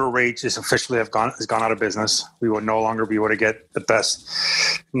 Rotor Rage is officially has gone out of business. We will no longer be able to get the best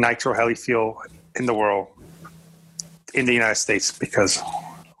nitro heli fuel in the world in the United States because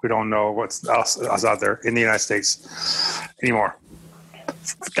we don't know what's else out there in the United States anymore.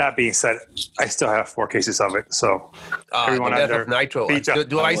 That being said, I still have 4 cases of it. So everyone the death of nitro.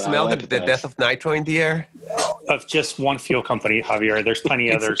 Do I smell the death of nitro in the air? Of just one fuel company, Javier. There's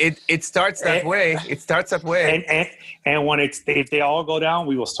plenty others. It starts that way. It starts that way. And when if they all go down,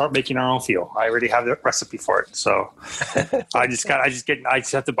 we will start making our own fuel. I already have the recipe for it. So I just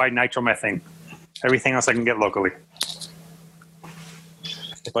have to buy nitromethane. Everything else I can get locally.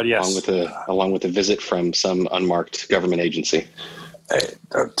 But yes, along with a visit from some unmarked government agency.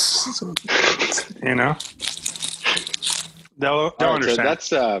 They'll understand.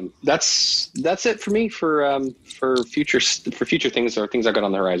 So that's it for me for future things or things I got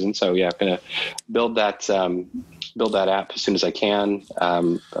on the horizon. So yeah, I'm gonna build that app as soon as I can.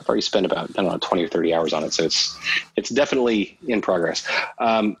 I've already spent about 20 or 30 hours on it, so it's definitely in progress.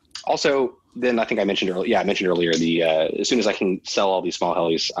 Also, then I think I mentioned earlier. Yeah, I mentioned earlier as soon as I can sell all these small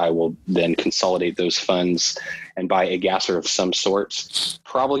helis, I will then consolidate those funds and buy a gasser of some sort.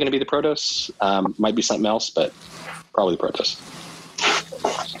 Probably going to be the Protos. Might be something else, but probably the Protos.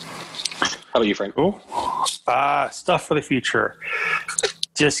 How about you, Frank? Cool. Stuff for the future.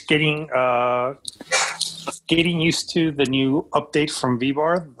 Just getting used to the new update from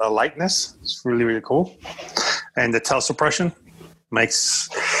V-Bar, the lightness. It's really, really cool. And the tail suppression makes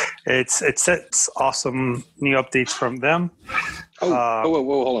it's awesome new updates from them. Hold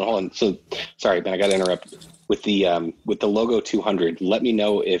on. So sorry, man, I got to interrupt. With the Logo 200, let me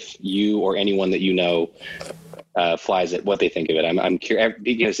know if you or anyone that you know flies it, what they think of it. I'm curious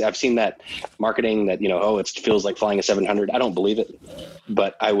because I've seen that marketing that it feels like flying a 700. I don't believe it,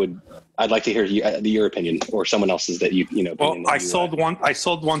 but I'd like to hear your opinion or someone else's that you know. Well, I sold one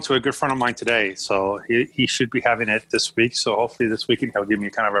to a good friend of mine today, so he should be having it this week. So hopefully this weekend he'll give me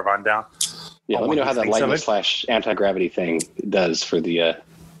kind of a rundown. Yeah, let me know how that lightness / anti-gravity thing does for the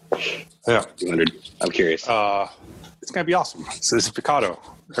 200. I'm curious. It's gonna be awesome. So this is Mikado.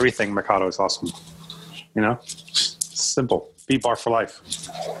 Everything Mikado is awesome. Simple. V-Bar for life.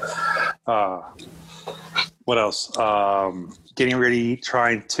 What else? Getting ready,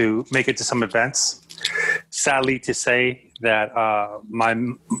 trying to make it to some events. Sadly to say that my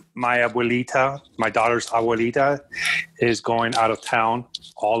abuelita, my daughter's abuelita, is going out of town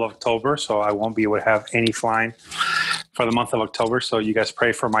all of October, so I won't be able to have any flying for the month of October. So you guys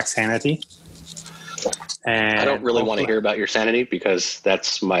pray for my sanity. And I don't really want to hear about your sanity because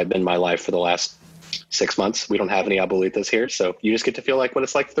that's been my life for the last 6 months. We don't have any abuelitas here, so you just get to feel like what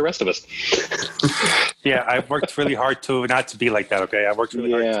it's like for the rest of us. Yeah, I've worked really hard not to be like that, okay? I've worked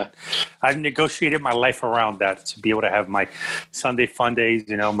really hard. I've negotiated my life around that to be able to have my Sunday fun days,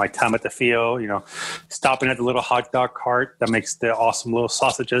 my time at the field, stopping at the little hot dog cart that makes the awesome little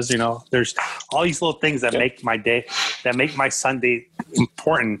sausages, There's all these little things that make my day, that make my Sunday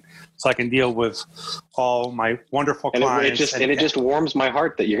important so I can deal with all my wonderful clients. And it just warms my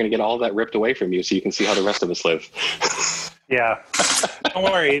heart that you're going to get all that ripped away from you so you can see how the rest of us live. Yeah. Don't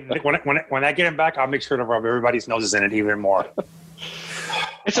worry. When I get him back, I'll make sure to rub everybody's noses in it even more.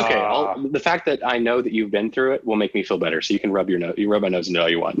 It's okay. The fact that I know that you've been through it will make me feel better. So you can rub my nose in all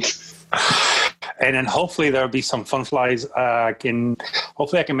you want. And then hopefully there'll be some fun flies.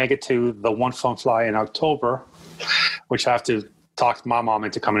 Hopefully I can make it to the one fun fly in October, which I have to talk my mom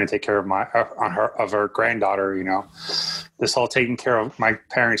into coming and take care of her granddaughter. This whole taking care of my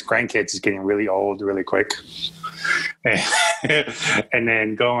parents' grandkids is getting really old really quick. And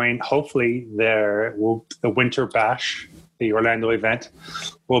then hopefully the Winter Bash, the Orlando event,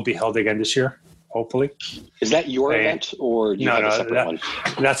 will be held again this year. hopefully. Is that your event, or do you have a separate one?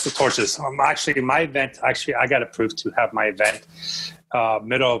 That's the torches. Actually, my event. Actually, I got approved to have my event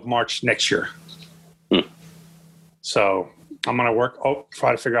middle of March next year. So I'm gonna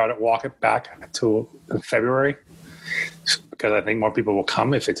try to figure out walk it back to February, because I think more people will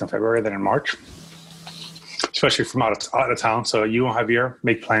come if it's in February than in March, especially from out of town. So you and Javier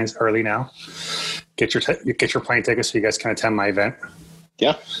make plans early now. Get your plane tickets so you guys can attend my event.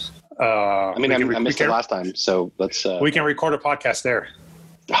 Yeah. I missed it last time, so let's. We can record a podcast there.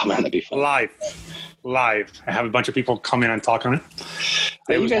 Oh man, that'd be fun. Live. I have a bunch of people come in and talk on it.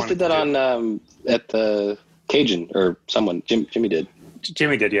 Yeah, you guys did that on at the Cajun, or someone. Jimmy did.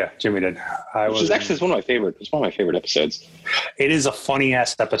 Jimmy did, yeah. Jimmy did. Which is actually one of my favorite. It's one of my favorite episodes. It is a funny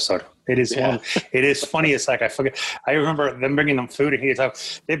ass episode. It is it is funny. It's like I forget. I remember them bringing them food, and he's like,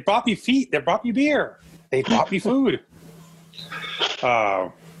 "They brought me feet. They brought me beer. They brought me food."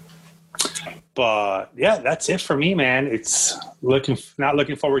 But yeah, that's it for me, man. It's not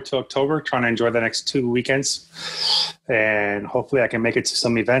looking forward to October. Trying to enjoy the next 2 weekends, and hopefully I can make it to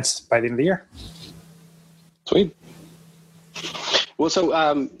some events by the end of the year. Sweet. Well, so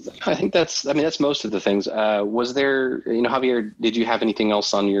I think that's most of the things. Was there, Javier, did you have anything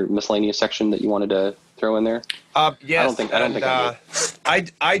else on your miscellaneous section that you wanted to throw in there? Yes. I don't think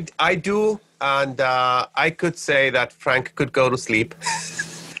I do. And I could say that Frank could go to sleep.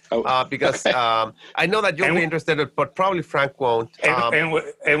 Because I know that you'll be interested, but probably Frank won't. And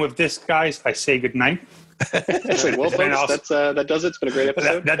with this, guys, I say good night. Well, folks, that does it. It's been a great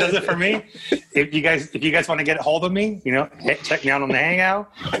episode. That does it for me. If you guys want to get a hold of me, check me out on the Hangout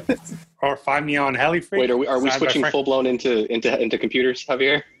or find me on HeliFreak. Wait, are we switching full blown into computers,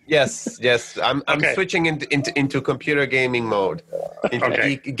 Javier? Yes. I'm switching into computer gaming mode,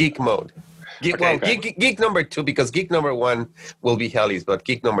 into geek mode. Geek number 2, because geek number 1 will be Helly's, but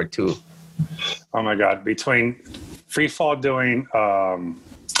geek number 2. Oh my God! Between Freefall doing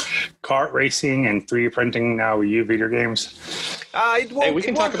kart racing and 3D printing now with you video games. We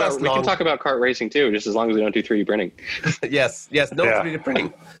can talk about kart racing too, just as long as we don't do 3D printing. Yes, no 3D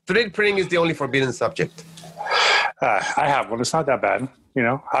printing. 3D printing is the only forbidden subject. I have one. It's not that bad.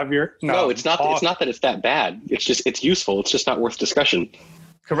 Javier. No, it's not. It's not that it's that bad. It's useful. It's just not worth discussion.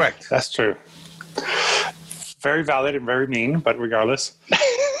 Correct. That's true. Very valid and very mean, but regardless.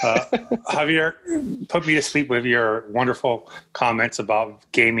 Javier, put me to sleep with your wonderful comments about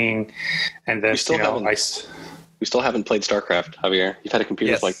gaming and this. We still haven't played StarCraft, Javier. You've had a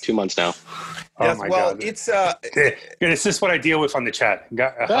computer for like 2 months now. Yes, oh my God. It's just what I deal with on the chat.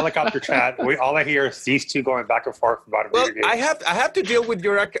 A helicopter chat. All I hear is these two going back and forth about video games. I have to deal with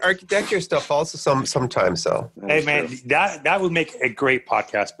your architecture stuff also sometimes. So hey man, that would make a great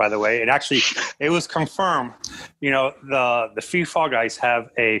podcast. By the way, it was confirmed. The FIFA guys have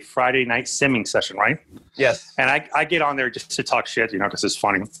a Friday night simming session, right? Yes. And I get on there just to talk shit, because it's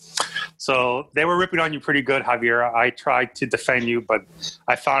funny. So they were ripping on you pretty good, Javier. I tried to defend you, but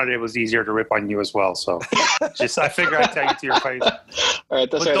I found it was easier to rip on you as well. So I figure I'd tell you to your face. All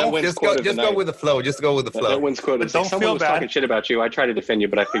right, that's right. Just go with the flow. Just go with the flow. That one's quote. Don't someone feel was bad. Talking shit about you. I tried to defend you,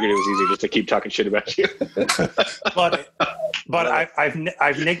 but I figured it was easier just to keep talking shit about you. but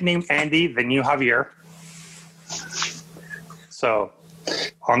I've nicknamed Andy the new Javier. So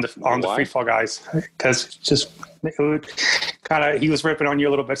on the Free Fall guys, because he was ripping on you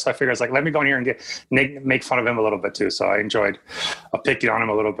a little bit, so I figured I was like, let me go in here and make fun of him a little bit too. So I enjoyed picking on him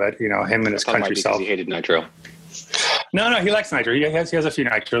a little bit, him and his country self. He hated Nitro. No, he likes Nitro. He has a few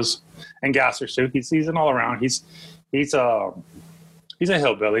Nitros and gassers too. He's an all around. He's a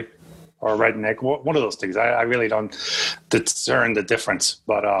hillbilly or a redneck, one of those things. I really don't discern the difference,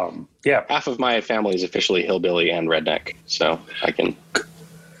 but yeah. Half of my family is officially hillbilly and redneck, so I can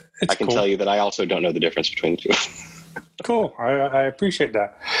tell you that I also don't know the difference between the two. Cool. I appreciate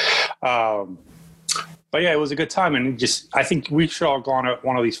that. But yeah, it was a good time, and I think we should all go on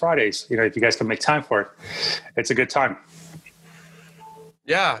one of these Fridays. If you guys can make time for it, it's a good time.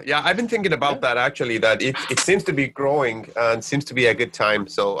 Yeah. I've been thinking about that actually. That it seems to be growing and seems to be a good time.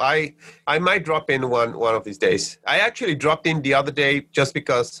 So I might drop in one of these days. I actually dropped in the other day just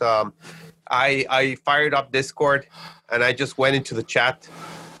because I fired up Discord and I just went into the chat.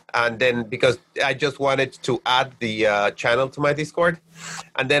 And then because I just wanted to add the channel to my Discord,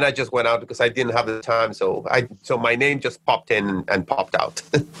 and then I just went out because I didn't have the time. So my name just popped in and popped out.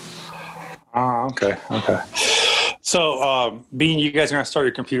 Okay. So being you guys are going to start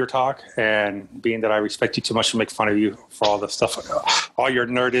your computer talk, and being that I respect you too much to make fun of you for all the stuff, all your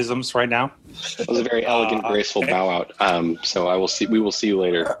nerdisms right now. It was a very elegant, graceful bow out. So we will see you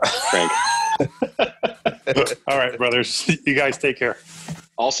later, Frank. All right, brothers. You guys take care.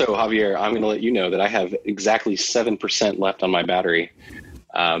 Also, Javier, I'm going to let you know that I have exactly 7% left on my battery.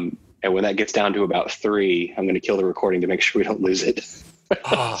 And when that gets down to about 3, I'm going to kill the recording to make sure we don't lose it.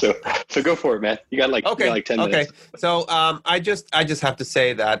 So go for it, man. You got like 10 minutes. So I just have to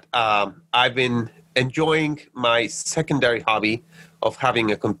say that I've been enjoying my secondary hobby of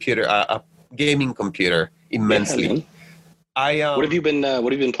having a computer, a gaming computer, immensely. Yeah, what have you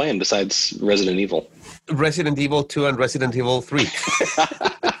been playing besides Resident Evil? Resident Evil 2 and Resident Evil 3.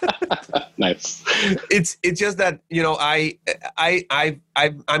 Nice. It's just that, you know,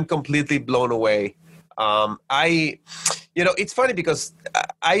 I'm completely blown away. You know, it's funny because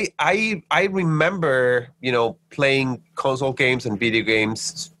I remember, you know, playing console games and video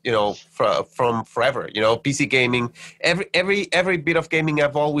games, you know, from forever. You know, PC gaming, every bit of gaming,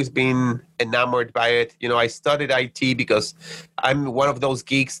 I've always been enamored by it. You know, I studied IT because I'm one of those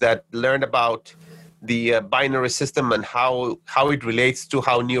geeks that learned about the binary system and how it relates to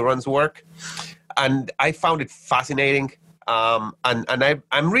how neurons work, and I found it fascinating. And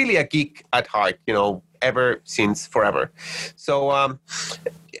I'm really a geek at heart, you know, ever since forever. So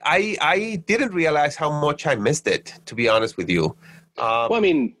I didn't realize how much I missed it, to be honest with you. Well, I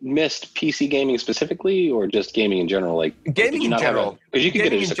mean, missed PC gaming specifically, or just gaming in general? Like gaming in general, because you can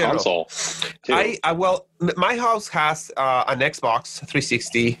get it as a console. Too. Well, my house has an Xbox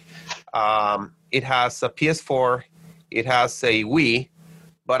 360. It has a PS4. It has a Wii,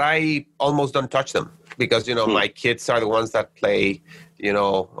 but I almost don't touch them because, you know, my kids are the ones that play, you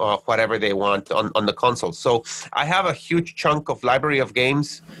know, whatever they want on the console. So I have a huge chunk of library of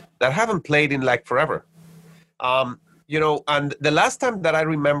games that I haven't played in like forever. You know, and the last time that I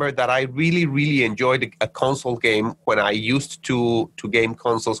remember that I really, really enjoyed a console game when I used to game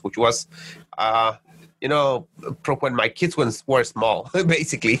consoles, which was, you know, when my kids were small,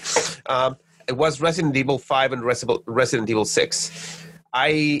 basically. It was Resident Evil 5 and Resident Evil 6.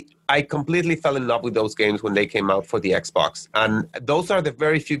 I completely fell in love with those games when they came out for the Xbox. And those are the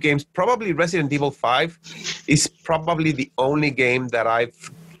very few games. Probably Resident Evil 5 is probably the only game that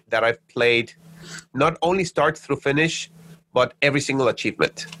I've played, not only start through finish, but every single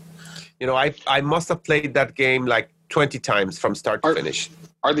achievement. You know, I must have played that game like 20 times from start to finish.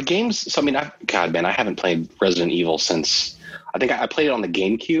 Are the games, so I mean, I haven't played Resident Evil since, I think I played it on the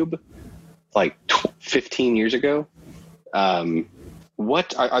GameCube like 15 years ago.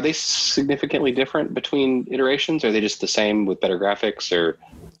 What are they significantly different between iterations? Are they just the same with better graphics, or?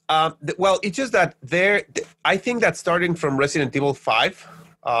 Well, it's just that I think that starting from Resident Evil 5,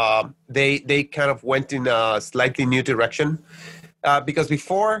 they kind of went in a slightly new direction. Because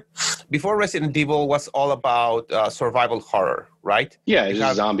before Resident Evil was all about survival horror, right? Yeah, it's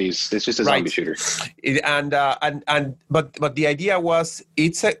just zombies. It's just a zombie shooter. But the idea was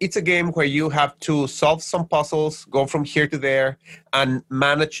it's a game where you have to solve some puzzles, go from here to there, and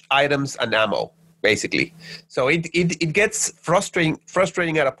manage items and ammo, basically. So it gets frustrating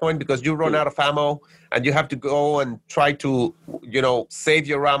at a point because you run out of ammo and you have to go and try to, you know, save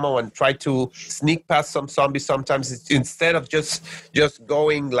your ammo and try to sneak past some zombies sometimes instead of just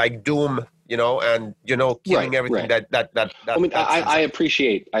going like Doom, you know, and, you know, killing everything that. I mean, I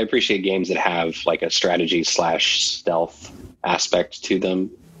appreciate games that have like a strategy / stealth aspect to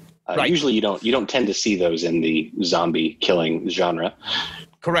them. Usually you don't tend to see those in the zombie killing genre.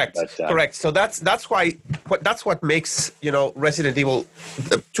 Correct. Correct. So that's what makes, you know, Resident Evil,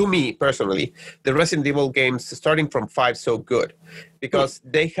 to me personally, the Resident Evil games starting from 5 so good, because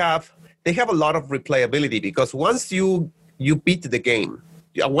they have a lot of replayability. Because once you beat the game,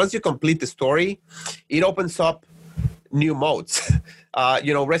 once you complete the story, it opens up new modes.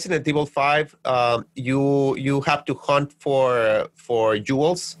 You know, Resident Evil 5, you have to hunt for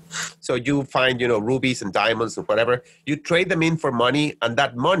jewels. So you find, you know, rubies and diamonds and whatever. You trade them in for money, and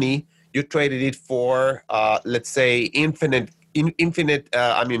that money you traded it for, let's say, infinite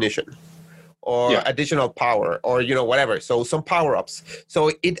ammunition, or additional power, or, you know, whatever. So some power-ups.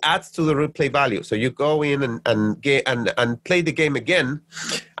 So it adds to the replay value. So you go in and play the game again,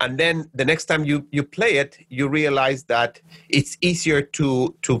 and then the next time you play it, you realize that it's easier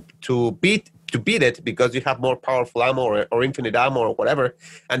to beat it because you have more powerful ammo or infinite ammo or whatever,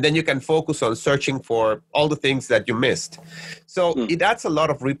 and then you can focus on searching for all the things that you missed. So it adds a lot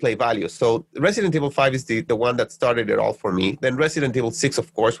of replay value. So Resident Evil 5 is the one that started it all for me. Then Resident Evil 6,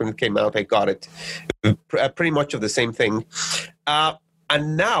 of course, when it came out, I got it. Pretty much of the same thing.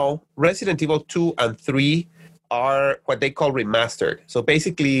 And now Resident Evil 2 and 3 are what they call remastered. So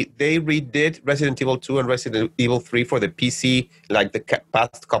basically, they redid Resident Evil 2 and Resident Evil 3 for the PC like the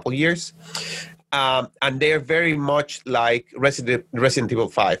past couple years. And they're very much like Resident Evil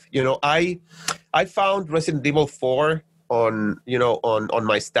 5. You know, I found Resident Evil 4 on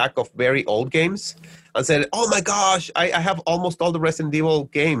my stack of very old games and said, "Oh my gosh, I have almost all the Resident Evil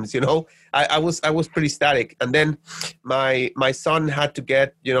games." I was pretty static, and then my son had to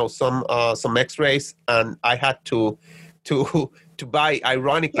get some X-rays, and I had to buy.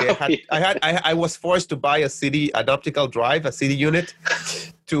 Ironically, I was forced to buy an optical drive, a CD unit,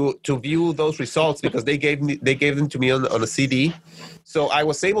 to view those results because they gave them to me on a CD. So I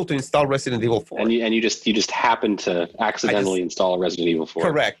was able to install Resident Evil 4. And you just happened to accidentally install Resident Evil 4.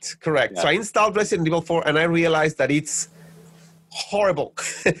 Correct. Yeah. So I installed Resident Evil 4, and I realized that it's horrible.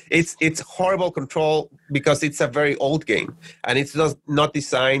 it's horrible control because it's a very old game, and it's just not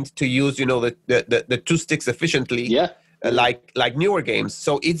designed to use the two sticks efficiently. Yeah. Like newer games,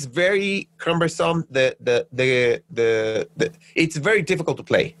 so it's very cumbersome. It's very difficult to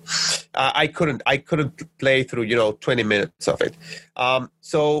play. I couldn't play through 20 minutes of it.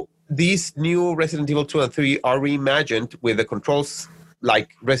 So these new Resident Evil 2 and 3 are reimagined with the controls like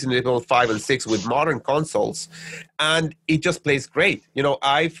Resident Evil 5 and 6 with modern consoles, and it just plays great.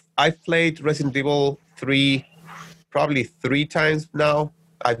 I've played Resident Evil 3 probably 3 times now.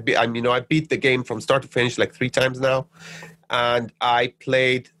 I beat the game from start to finish like 3 times now, and I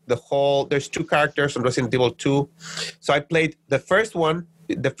played there's 2 characters on Resident Evil 2. So I played the first one.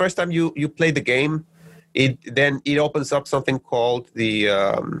 The first time you play the game, it opens up something called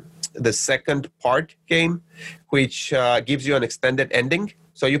the second part game, which gives you an extended ending.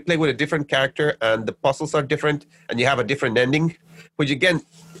 So you play with a different character, and the puzzles are different, and you have a different ending, which again,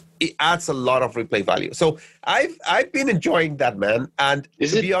 it adds a lot of replay value. So I've been enjoying that, man. And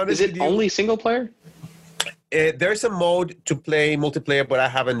is it only single player? There's a mode to play multiplayer, but I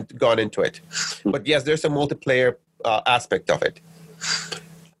haven't gone into it. But yes, there's a multiplayer aspect of it.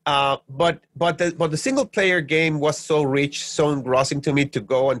 But the single player game was so rich, so engrossing to me to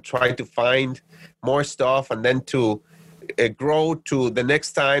go and try to find more stuff, and then to grow to the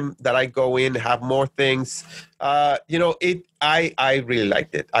next time that I go in, have more things. I really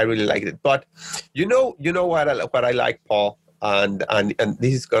liked it. But you know what I like, Paul, and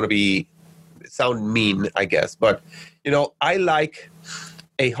this is going to sound mean, I guess, but I like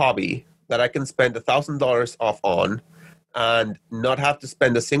a hobby that I can spend $1,000 off on and not have to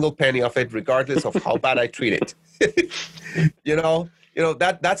spend a single penny of it, regardless of how bad I treat it.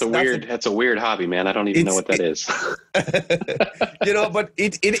 That's a weird hobby, man. I don't even know what that is. But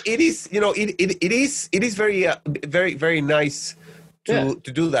it is very very very nice to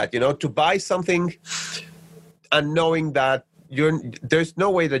do that. To buy something and knowing that there's no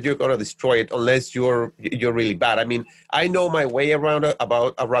way that you're going to destroy it unless you're really bad. I mean, I know my way around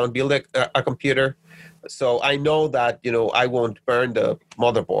building a computer. So I know that, I won't burn the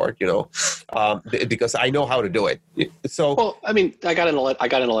motherboard, because I know how to do it. So, well, I mean, I got an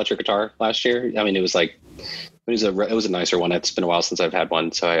electric guitar last year. I mean, it was a nicer one. It's been a while since I've had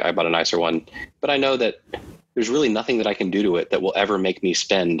one, so I bought a nicer one. But I know that there's really nothing that I can do to it that will ever make me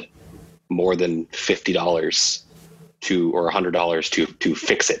spend more than $50 or $100 to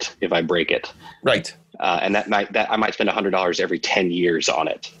fix it if I break it. Right. And that I might spend $100 every 10 years on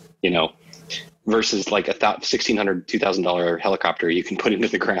it, versus like $1,600, $2,000 helicopter you can put into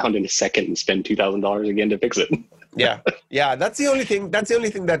the ground in a second and spend $2,000 again to fix it. Yeah. That's the only thing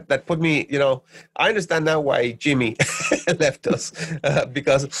that put me, I understand now why Jimmy left us,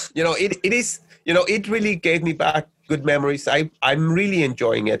 because, it really gave me back good memories. I'm really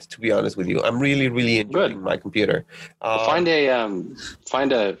enjoying it, to be honest with you. I'm really, really enjoying my computer. Find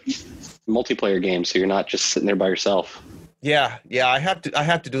a multiplayer game so you're not just sitting there by yourself. Yeah, I have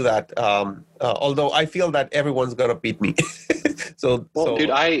to do that. Although I feel that everyone's gonna beat me.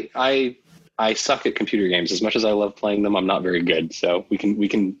 Dude, I suck at computer games. As much as I love playing them, I'm not very good. So we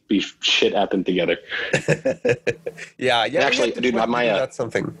can be shit at them together. Yeah. Actually, dude, that's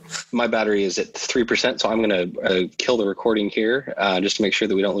something. My battery is at 3%, so I'm gonna kill the recording here just to make sure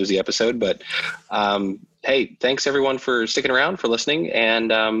that we don't lose the episode. But hey, thanks everyone for sticking around, for listening,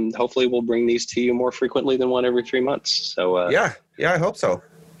 and hopefully we'll bring these to you more frequently than one every 3 months. So yeah, I hope so.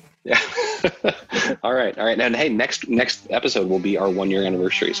 Yeah. All right. And hey, next episode will be our 1-year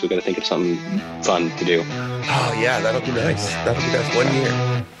anniversary, so we got to think of something fun to do. Oh yeah, that'll be nice. 1 year.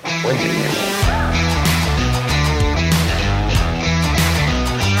 1 year.